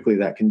how quickly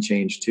that can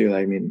change too.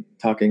 I mean,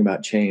 talking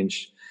about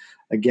change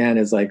again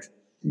is like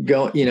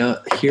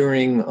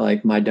hearing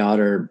like my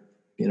daughter,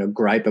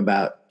 gripe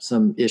about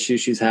some issue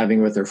she's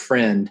having with her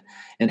friend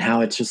and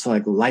how it's just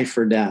like life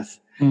or death.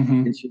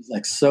 Mm-hmm. And she's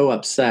like so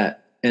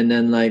upset. And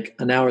then like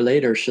an hour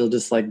later, she'll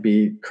just like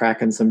be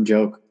cracking some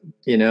joke,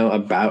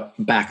 about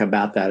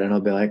that. And I'll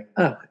be like,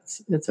 oh,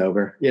 it's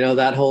over.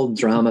 That whole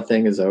drama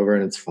thing is over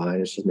and it's fine.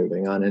 It's just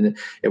moving on. And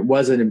it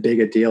wasn't as big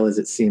a deal as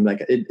it seemed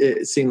like.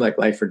 It seemed like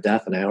life or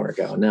death an hour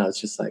ago. Now it's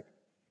just like,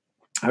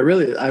 I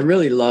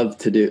really love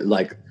to do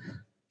like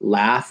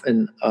laugh,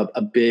 and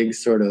a big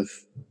sort of,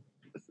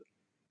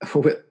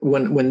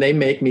 when they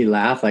make me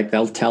laugh, like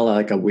they'll tell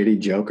like a witty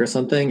joke or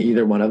something,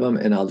 either one of them,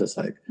 and I'll just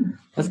like,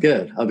 that's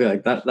good. I'll be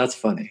like, that's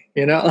funny.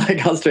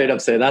 Like I'll straight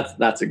up say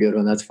that's a good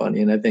one. That's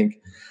funny. And I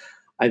think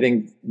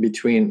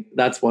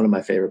that's one of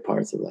my favorite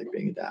parts of like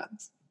being a dad.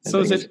 So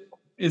is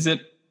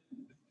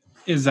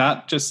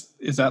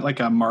that like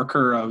a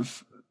marker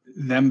of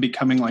them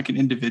becoming like an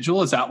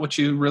individual? Is that what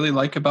you really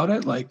like about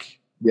it? Like,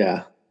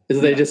 yeah.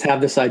 They just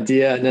have this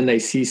idea and then they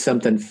see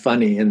something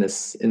funny in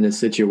this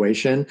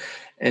situation,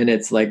 and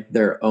it's like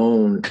their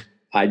own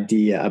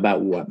idea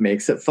about what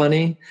makes it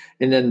funny,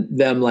 and then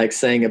them like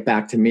saying it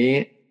back to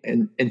me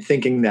and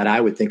thinking that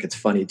I would think it's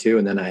funny too,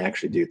 and then I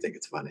actually do think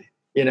it's funny.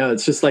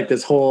 It's just like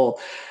this whole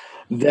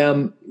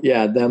them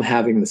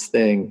having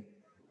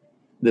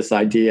this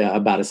idea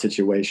about a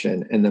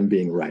situation and them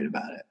being right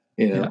about it.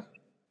 Yeah.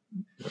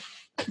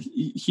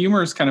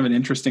 Humor is kind of an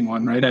interesting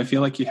one, right? I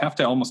feel like you have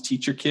to almost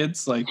teach your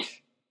kids like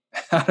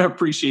how to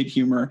appreciate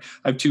humor.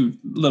 I have 2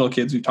 little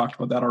kids. We've talked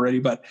about that already,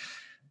 but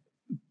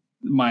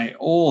my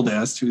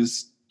oldest,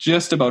 who's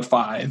just about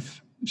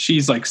 5,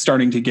 she's like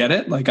starting to get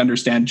it, like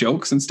understand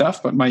jokes and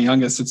stuff. But my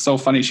youngest, it's so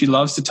funny. She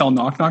loves to tell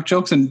knock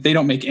jokes and they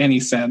don't make any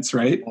sense.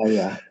 Right. Oh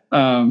yeah.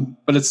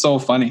 But it's so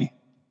funny.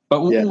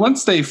 But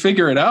once they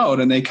figure it out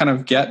and they kind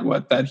of get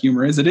what that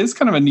humor is, it is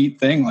kind of a neat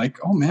thing. Like,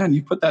 oh man,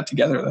 you put that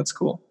together. That's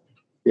cool.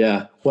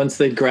 Yeah. Once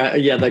they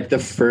like the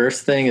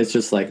first thing is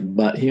just like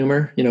butt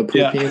humor,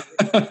 poop humor.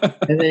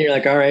 And then you're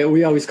like, all right,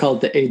 we always call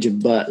it the age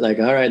of butt. Like,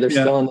 all right, they're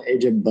still on the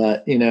age of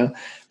butt,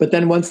 but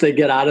then once they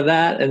get out of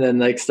that and then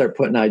like start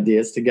putting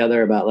ideas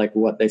together about like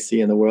what they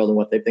see in the world and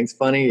what they think's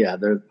funny. Yeah.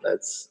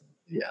 That's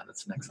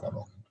next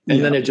level.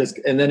 And then it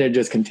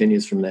just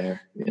continues from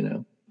there,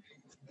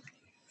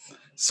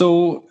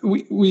 So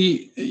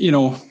we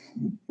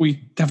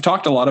have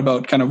talked a lot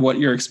about kind of what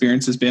your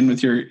experience has been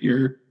with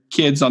your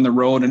kids on the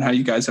road and how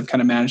you guys have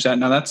kind of managed that.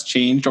 Now that's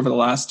changed over the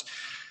last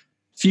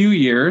few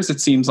years.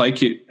 It seems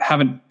like you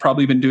haven't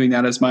probably been doing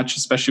that as much,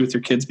 especially with your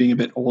kids being a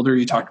bit older.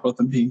 You talked about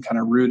them being kind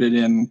of rooted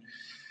in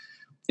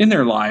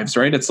their lives,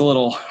 right? It's a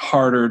little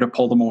harder to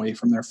pull them away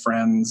from their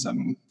friends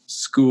and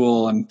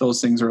school, and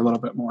those things are a little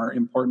bit more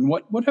important.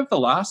 What have the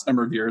last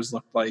number of years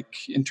looked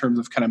like in terms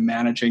of kind of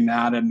managing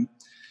that? And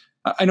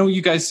I know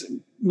you guys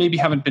maybe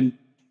haven't been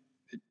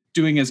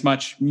doing as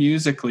much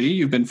musically.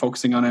 You've been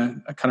focusing on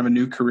a kind of a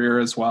new career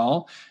as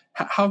well.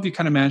 How have you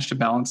kind of managed to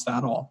balance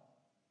that all?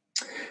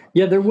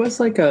 Yeah, there was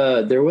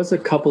a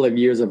couple of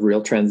years of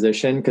real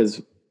transition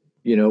because,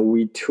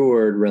 we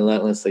toured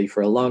relentlessly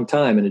for a long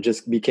time, and it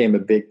just became a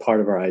big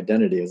part of our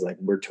identity is like,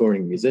 we're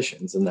touring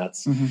musicians, and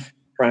that's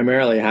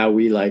primarily how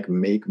we like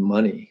make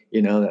money,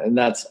 and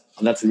that's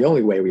the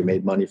only way we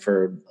made money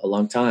for a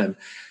long time.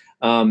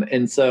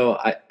 And so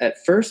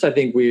at first I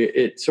think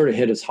it sort of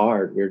hit us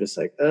hard. We were just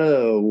like,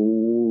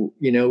 oh,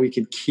 we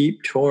could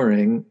keep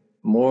touring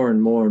more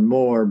and more and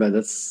more, but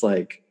it's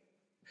like,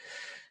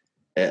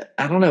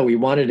 I don't know. We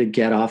wanted to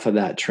get off of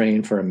that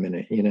train for a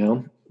minute,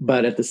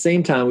 but at the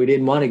same time, we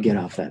didn't want to get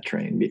off that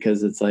train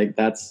because it's like,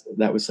 that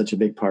was such a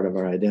big part of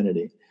our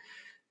identity.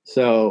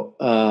 So,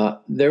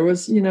 there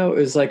was, it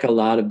was like a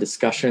lot of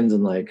discussions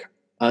and like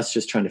us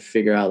just trying to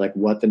figure out like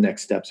what the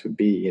next steps would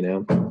be,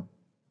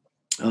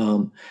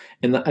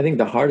 and I think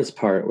the hardest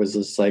part was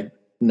just like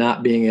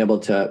not being able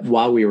to,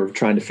 while we were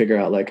trying to figure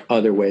out like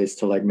other ways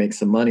to like make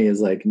some money, is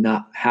like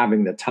not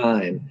having the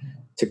time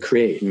to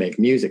create and make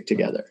music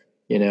together,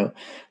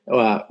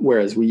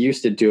 whereas we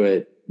used to do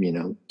it,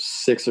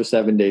 6 or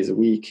 7 days a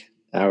week,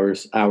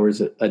 hours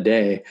a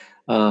day,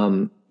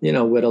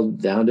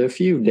 whittled down to a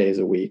few days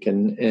a week.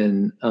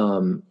 And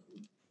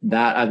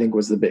that I think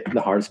was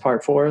the hardest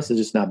part for us, is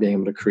just not being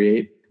able to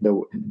create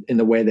in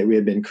the way that we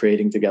had been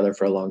creating together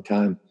for a long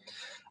time.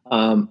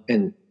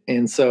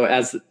 And so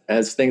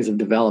as things have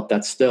developed,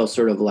 that's still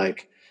sort of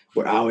like,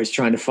 we're always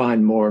trying to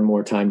find more and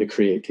more time to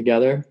create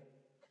together.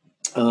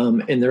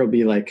 And there'll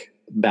be like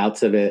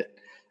bouts of it,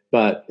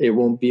 but it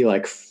won't be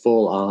like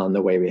full on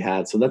the way we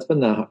had. So that's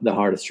been the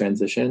hardest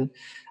transition.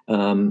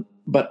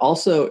 But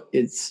also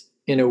it's,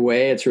 in a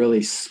way, it's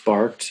really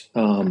sparked,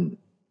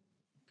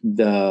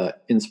 the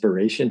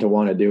inspiration to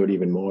want to do it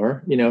even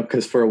more,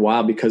 because for a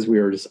while, because we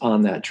were just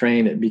on that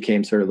train, it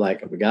became sort of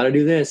like, we got to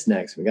do this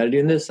next, we got to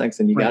do this next,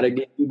 and you got to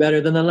do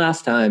better than the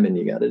last time, and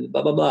you got to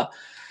blah, blah, blah.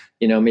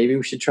 Maybe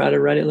we should try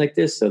to write it like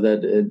this so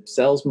that it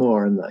sells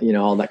more, and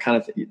all that kind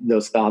of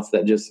those thoughts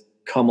that just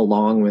come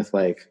along with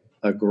like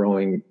a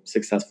growing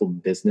successful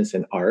business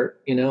in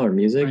art, or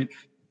music.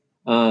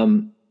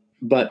 Right.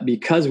 But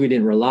because we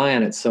didn't rely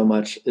on it so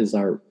much as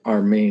our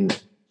main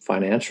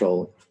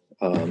financial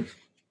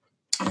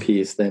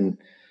piece, then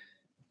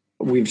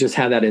we've just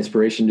had that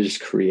inspiration to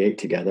just create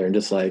together and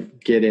just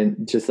like get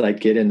in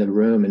the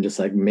room and just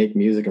like make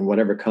music, and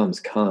whatever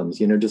comes,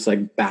 just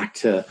like back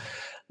to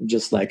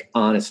just like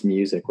honest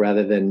music,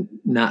 rather than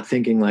not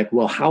thinking like,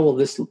 well, how will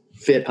this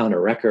fit on a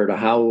record,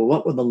 or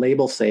what will the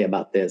label say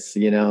about this,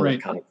 Right.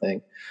 that kind of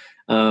thing.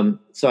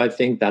 So I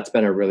think that's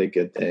been a really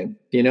good thing,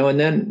 and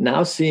then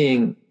now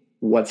seeing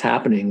what's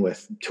happening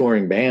with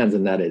touring bands,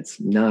 and that it's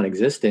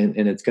non-existent,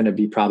 and it's going to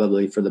be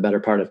probably for the better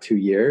part of 2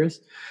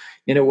 years.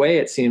 In a way,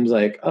 it seems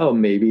like, oh,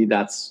 maybe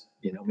that's,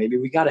 maybe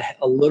we got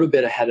a little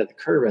bit ahead of the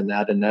curve in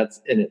that. And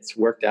it's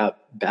worked out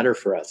better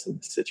for us in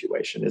this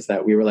situation, is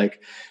that we were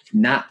like,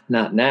 not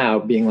now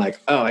being like,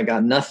 oh, I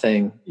got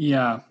nothing.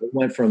 Yeah. It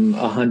went from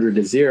 100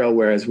 to 0.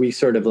 Whereas we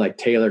sort of like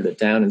tailored it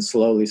down and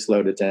slowly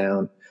slowed it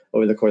down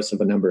over the course of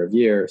a number of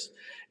years.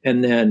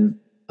 And then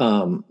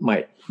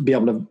might be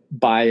able to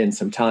buy in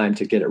some time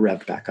to get it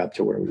revved back up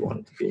to where we want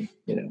it to be,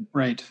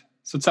 Right.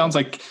 So it sounds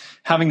like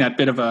having that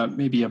bit of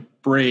maybe a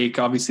break,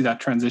 obviously that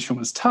transition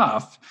was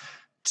tough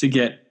to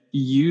get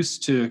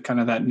used to, kind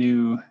of that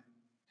new,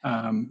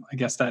 I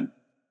guess that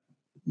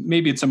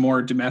maybe it's a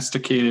more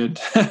domesticated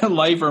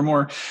life, or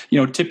more,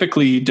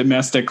 typically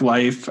domestic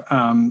life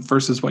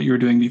versus what you were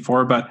doing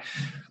before. But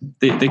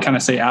they kind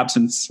of say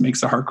absence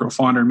makes the heart grow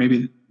fonder.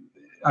 Maybe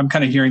I'm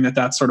kind of hearing that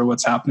that's sort of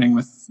what's happening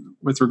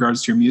with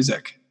regards to your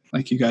music.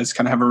 Like you guys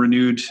kind of have a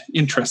renewed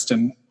interest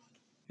in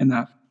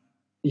that.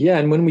 Yeah.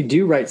 And when we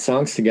do write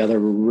songs together,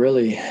 we're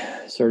really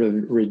sort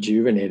of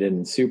rejuvenated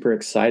and super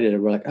excited.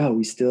 And we're like, oh,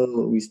 we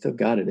still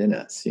got it in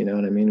us. You know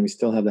what I mean? We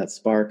still have that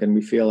spark, and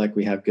we feel like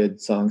we have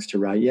good songs to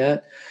write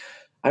yet.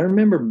 I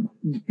remember,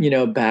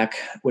 back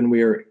when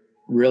we were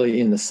really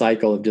in the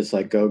cycle of just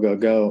like, go, go,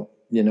 go,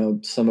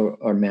 some of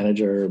our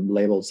manager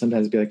labels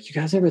sometimes be like, you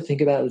guys ever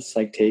think about it's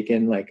like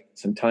taking like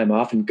some time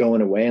off and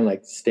going away and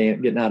like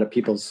getting out of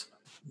people's,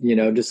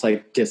 just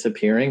like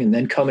disappearing and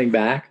then coming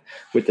back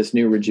with this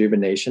new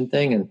rejuvenation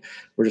thing. And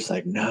we're just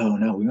like, no,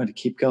 we want to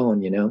keep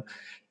going,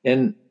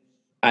 And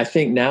I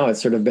think now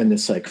it's sort of been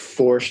this like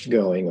forced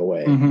going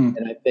away. Mm-hmm.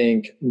 And I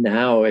think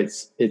now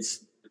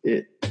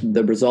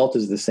the result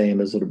is the same,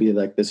 as it'll be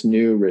like this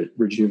new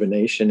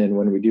rejuvenation. And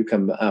when we do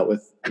come out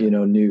with, a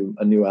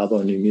new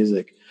album, new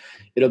music,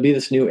 it'll be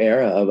this new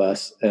era of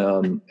us,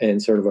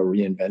 and sort of a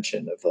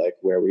reinvention of like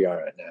where we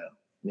are right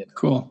now.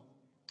 Cool.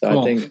 So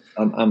cool. I think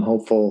I'm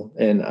hopeful,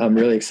 and I'm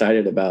really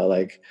excited about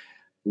like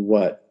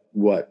what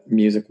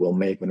music we'll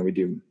make when we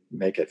do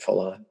make it full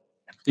on.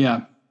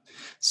 Yeah.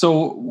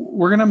 So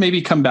we're going to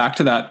maybe come back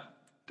to that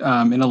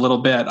in a little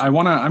bit. I'm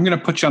going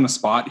to put you on the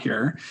spot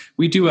here.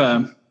 We do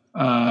a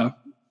kind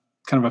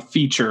of a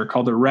feature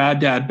called the Rad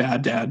Dad,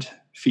 Bad Dad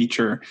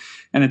feature.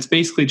 And it's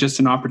basically just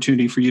an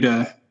opportunity for you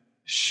to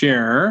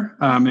share,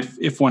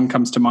 if one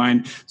comes to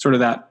mind, sort of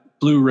that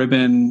blue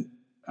ribbon,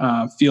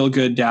 feel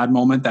good dad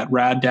moment, that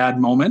rad dad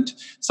moment,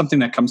 something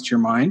that comes to your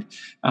mind.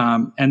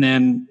 And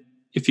then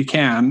if you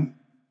can,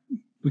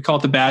 we call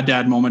it the bad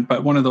dad moment,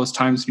 but one of those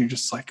times when you're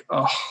just like,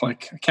 oh,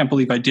 like, I can't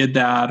believe I did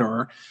that,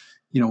 or,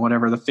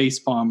 whatever, the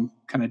facepalm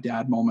kind of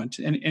dad moment.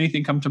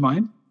 Anything come to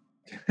mind?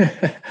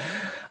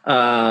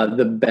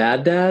 The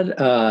bad dad,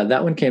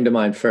 that one came to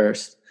mind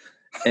first.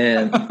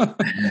 And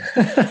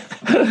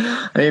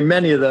I mean,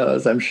 many of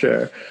those, I'm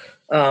sure.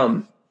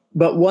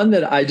 But one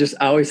that I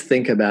always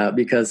think about,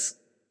 because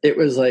it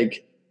was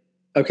like,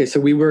 okay,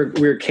 so we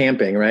were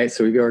camping, right?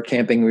 So we were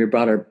camping, we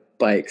brought our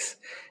bikes,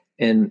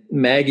 and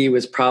Maggie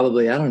was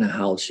probably, I don't know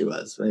how old she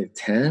was, like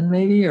 10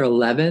 maybe, or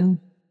 11,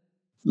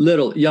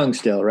 little young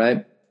still,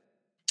 right?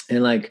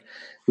 And like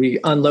we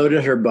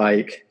unloaded her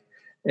bike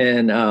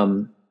and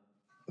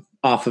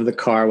off of the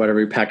car, whatever,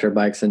 we packed our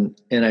bikes, and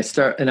I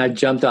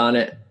jumped on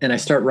it and I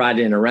start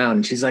riding it around,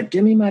 and she's like,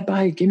 give me my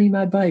bike.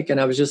 And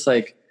I was just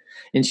like,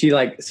 and she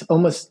like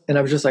almost, and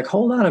I was just like,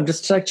 hold on, I'm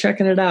just like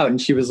checking it out.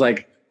 And she was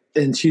like,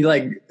 and she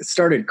like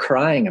started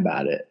crying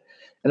about it.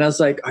 And I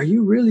was like, are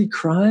you really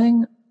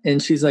crying?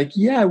 And she's like,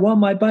 yeah, I want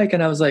my bike.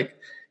 And I was like,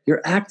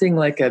 you're acting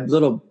like a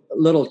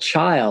little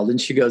child. And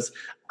she goes,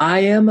 I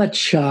am a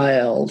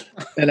child.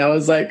 And I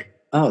was like,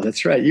 oh,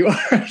 that's right, you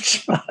are a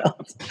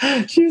child.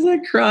 She was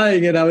like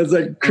crying, and I was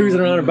like cruising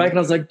around her bike, and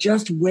I was like,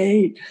 just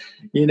wait,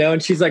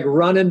 and she's like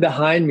running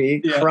behind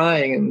me,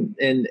 crying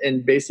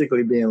and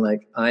basically being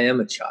like, I am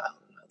a child.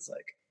 And I was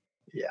like,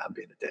 yeah, I'm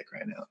being a dick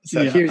right now.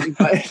 So here's your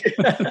bike.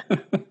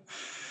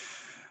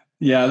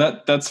 Yeah,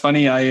 that's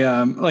funny.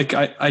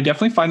 I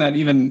definitely find that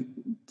even,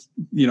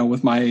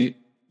 with my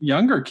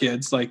younger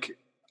kids, like,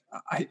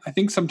 I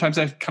think sometimes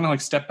I kind of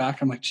like step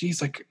back. I'm like, geez,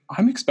 like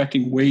I'm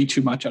expecting way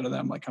too much out of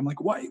them. Like, I'm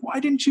like, why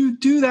didn't you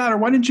do that? Or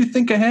why didn't you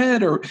think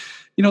ahead? Or,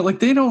 like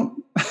they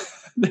don't,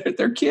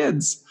 they're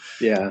kids.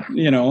 Yeah.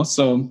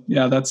 So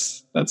yeah,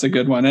 that's a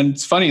good one. And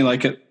it's funny,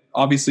 like it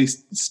obviously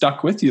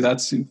stuck with you.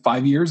 That's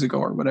 5 years ago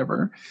or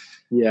whatever.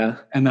 Yeah.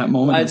 And that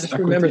moment. I just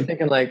remember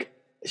thinking like,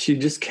 she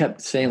just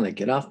kept saying like,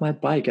 get off my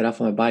bike. And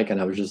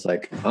I was just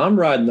like, I'm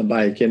riding the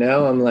bike,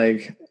 I'm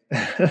like,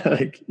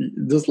 like,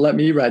 just let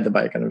me ride the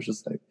bike. And I was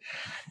just like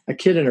a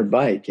kid in her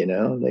bike,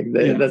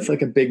 that's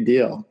like a big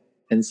deal.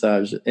 And so I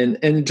was,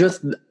 and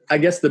just, I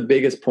guess the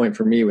biggest point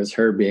for me was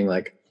her being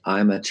like,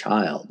 I'm a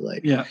child.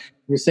 Like, Yeah.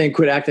 you're saying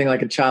quit acting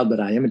like a child, but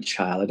I am a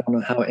child. I don't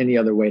know how any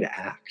other way to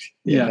act.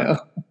 You know?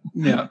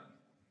 Yeah.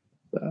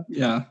 So.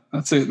 Yeah.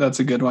 That's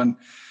a good one.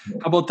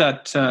 How about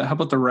that? How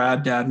about the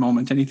rad dad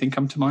moment? Anything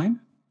come to mind?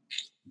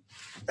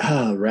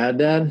 Rad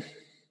dad.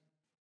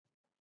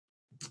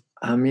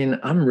 I mean,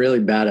 I'm really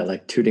bad at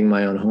like tooting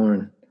my own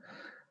horn.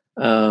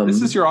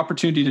 This is your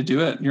opportunity to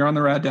do it. You're on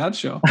the Rad Dad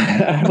Show.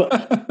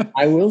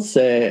 I will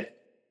say,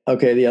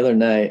 okay, the other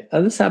night,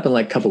 this happened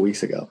like a couple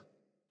weeks ago,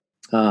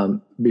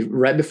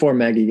 right before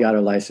Maggie got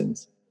her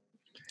license.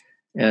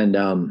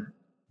 And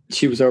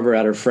she was over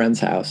at her friend's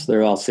house.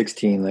 They're all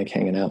 16, like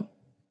hanging out.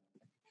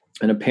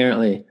 And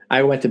apparently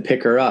I went to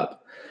pick her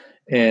up,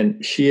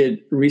 and she had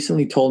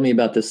recently told me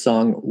about this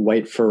song,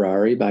 White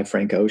Ferrari by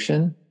Frank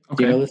Ocean.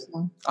 Okay. Do you know this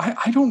song?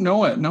 I don't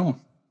know it. No.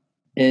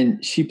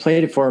 And she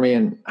played it for me,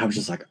 and I was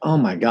just like, oh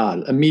my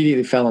God,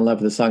 immediately fell in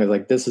love with the song. I was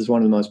like, this is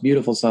one of the most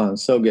beautiful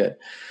songs. So good.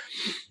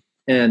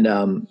 And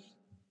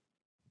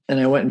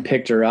I went and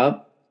picked her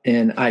up,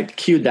 and I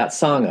queued that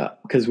song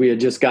up because we had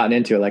just gotten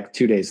into it like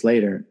 2 days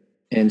later.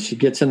 And she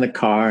gets in the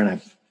car,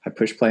 and I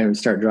push play and we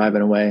start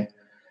driving away.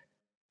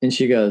 And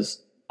she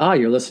goes, oh,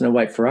 you're listening to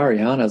White Ferrari,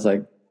 huh? And I was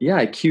like, yeah,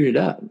 I queued it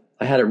up.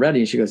 I had it ready.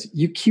 And she goes,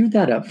 you queued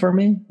that up for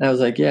me? And I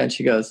was like, yeah. And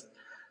she goes,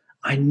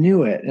 I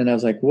knew it. And I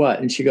was like, what?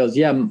 And she goes,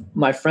 yeah,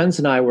 my friends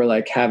and I were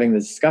like having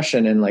this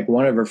discussion. And like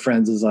one of her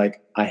friends is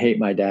like, I hate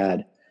my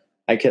dad.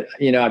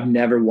 I've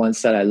never once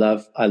said, I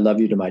love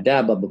you to my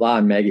dad, blah, blah, blah.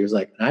 And Maggie was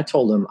like, and I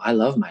told him, I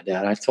love my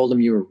dad. I told him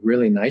you were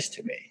really nice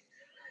to me.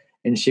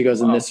 And she goes,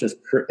 and this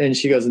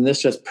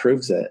just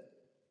proves it.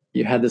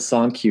 You had this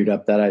song queued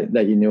up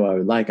that you knew I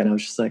would like. And I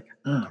was just like,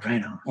 oh,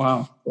 right on.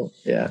 Wow. Well,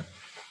 yeah.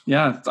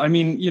 Yeah. I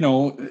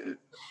mean,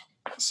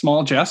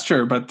 small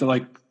gesture, but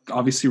like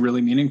obviously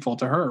really meaningful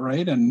to her.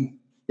 Right. And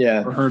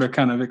for her to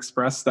kind of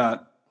express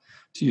that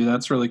to you,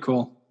 that's really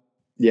cool.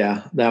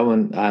 Yeah. That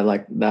one,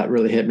 that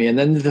really hit me. And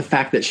then the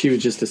fact that she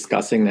was just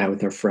discussing that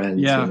with her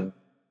friends. Yeah. You know?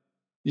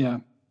 Yeah.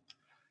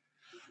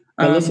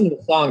 Listen to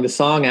the song. The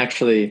song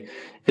actually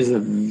is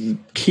a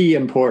key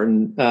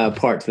important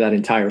part to that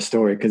entire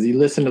story, because you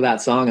listen to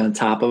that song on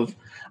top of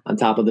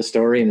the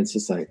story, and it's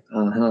just like,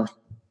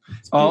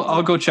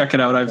 I'll go check it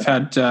out. I've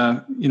had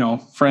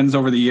friends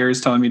over the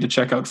years telling me to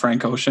check out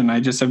Frank Ocean. I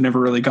just have never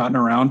really gotten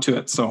around to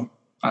it, so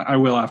I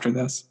will after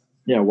this.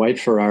 Yeah, White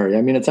Ferrari.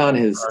 I mean, it's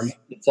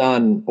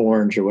on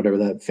Orange or whatever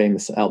that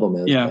famous album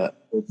is. Yeah,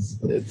 but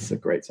it's a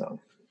great song.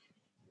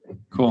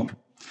 Cool.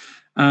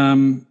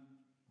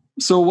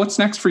 So what's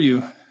next for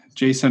you,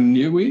 Jason?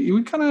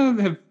 We kind of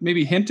have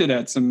maybe hinted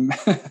at some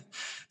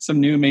some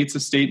new Mates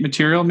of State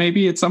material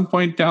maybe at some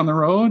point down the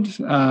road.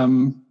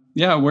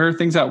 Where are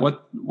things at?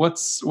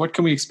 What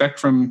can we expect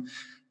from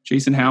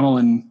Jason Hammel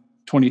in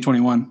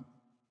 2021?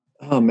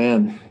 Oh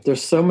man,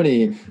 there's so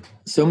many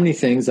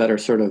things that are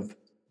sort of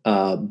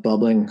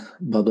bubbling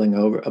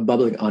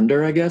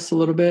under, I guess, a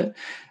little bit.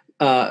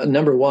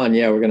 Number one,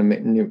 we're going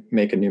to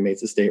make a new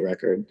Mates of State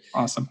record.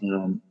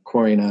 Awesome.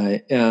 Kori and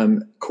I.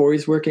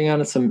 Kori's working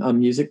on some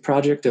music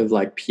project of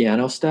like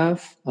piano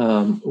stuff.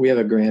 We have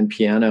a grand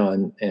piano,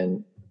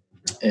 and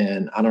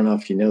I don't know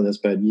if you know this,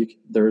 but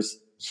there's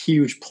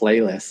huge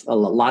playlists. A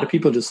lot of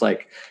people just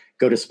like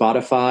go to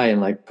Spotify and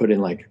like put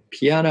in like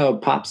piano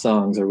pop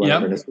songs or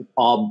whatever. Yep. And it's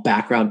all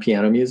background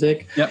piano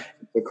music. Yep.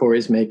 So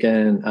Kori's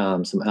making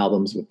some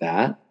albums with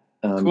that.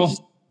 Cool.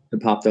 To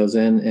pop those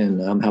in,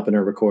 and I'm helping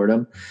her record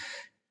them.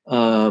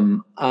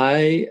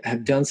 I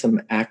have done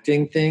some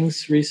acting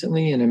things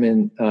recently, and I'm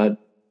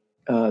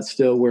in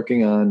still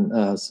working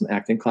on some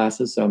acting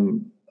classes. So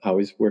I'm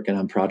always working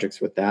on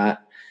projects with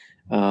that.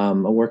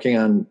 I'm working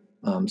on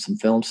some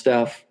film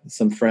stuff,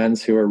 some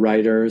friends who are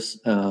writers,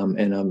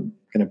 and I'm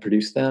going to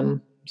produce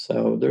them.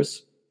 So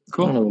there's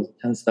cool. I don't know,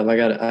 ton of stuff.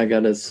 I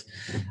got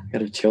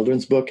a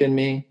children's book in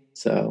me.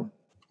 So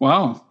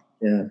wow,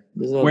 yeah,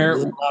 there's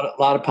a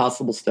lot of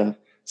possible stuff.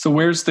 So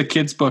where's the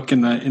kids' book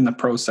in the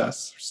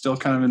process? Still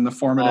kind of in the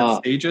formative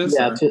stages?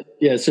 Yeah,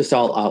 it's just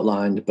all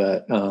outlined,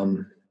 but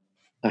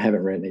I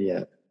haven't written it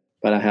yet.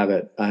 But I have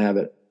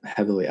it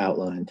heavily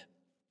outlined.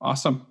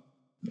 Awesome.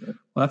 Yeah.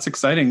 Well, that's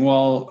exciting.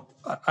 Well,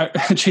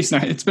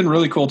 Jason, it's been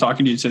really cool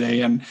talking to you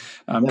today, and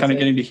kind of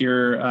getting to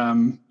hear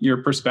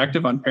your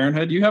perspective on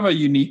parenthood. You have a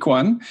unique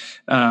one,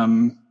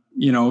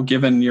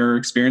 given your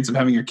experience of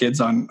having your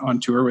kids on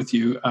tour with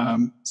you.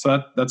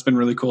 So that's been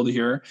really cool to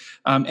hear.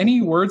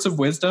 Any words of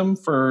wisdom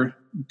for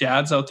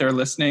dads out there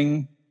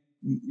listening?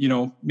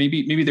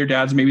 Maybe their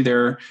dads, maybe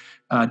their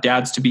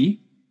dads to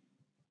be.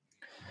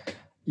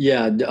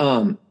 Yeah,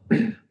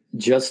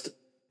 just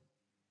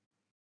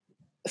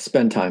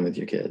spend time with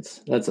your kids.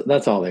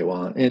 That's all they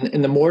want.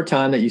 And the more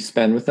time that you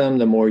spend with them,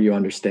 the more you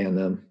understand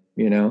them,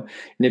 and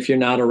if you're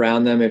not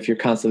around them, if you're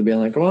constantly being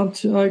like, well,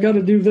 I got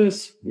to do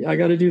this, I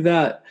got to do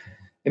that.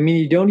 I mean,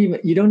 you don't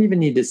even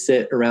need to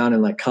sit around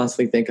and like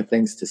constantly think of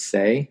things to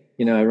say.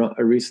 I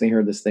recently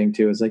heard this thing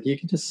too. It's like, you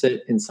can just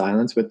sit in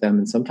silence with them.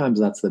 And sometimes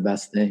that's the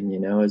best thing,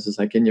 it's just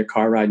like in your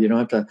car ride, you don't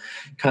have to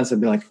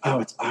constantly be like, oh,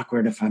 it's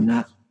awkward if I'm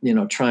not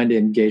trying to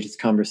engage this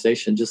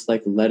conversation, just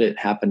like let it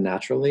happen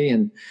naturally.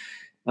 And,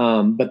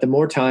 but the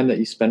more time that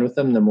you spend with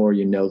them, the more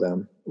you know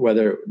them,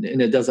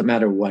 and it doesn't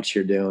matter what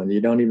you're doing.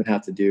 You don't even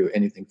have to do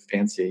anything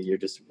fancy. You're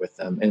just with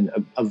them and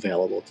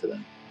available to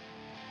them.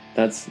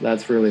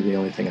 That's really the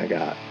only thing I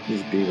got,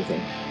 is be with them.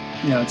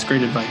 Yeah, that's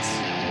great advice.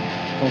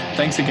 Well,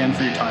 thanks again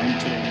for your time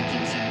today,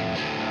 Jason.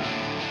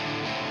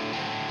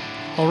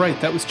 All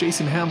right, that was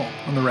Jason Hammel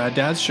on the Rad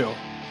Dads Show.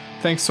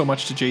 Thanks so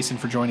much to Jason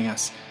for joining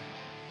us.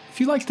 If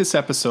you liked this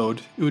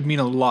episode, it would mean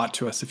a lot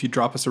to us if you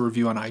drop us a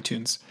review on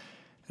iTunes.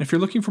 And if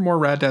you're looking for more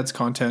Rad Dads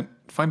content,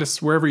 find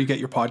us wherever you get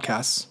your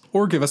podcasts,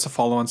 or give us a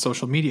follow on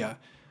social media.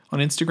 On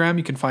Instagram,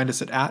 you can find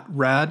us at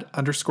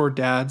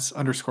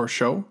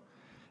 @rad_dads_show,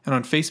 and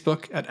on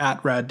Facebook at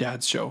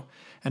 @raddadshow.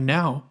 And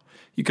now,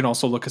 you can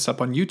also look us up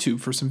on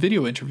YouTube for some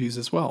video interviews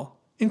as well,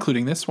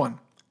 including this one.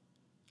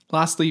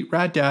 Lastly,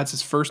 Rad Dads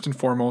is first and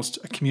foremost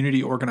a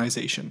community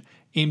organization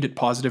aimed at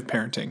positive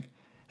parenting,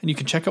 and you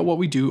can check out what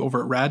we do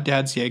over at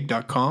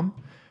raddadsyeg.com.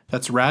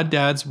 That's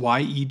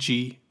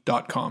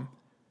raddadsyeg.com.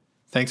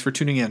 Thanks for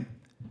tuning in.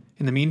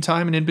 In the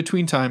meantime and in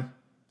between time,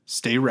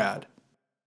 stay rad.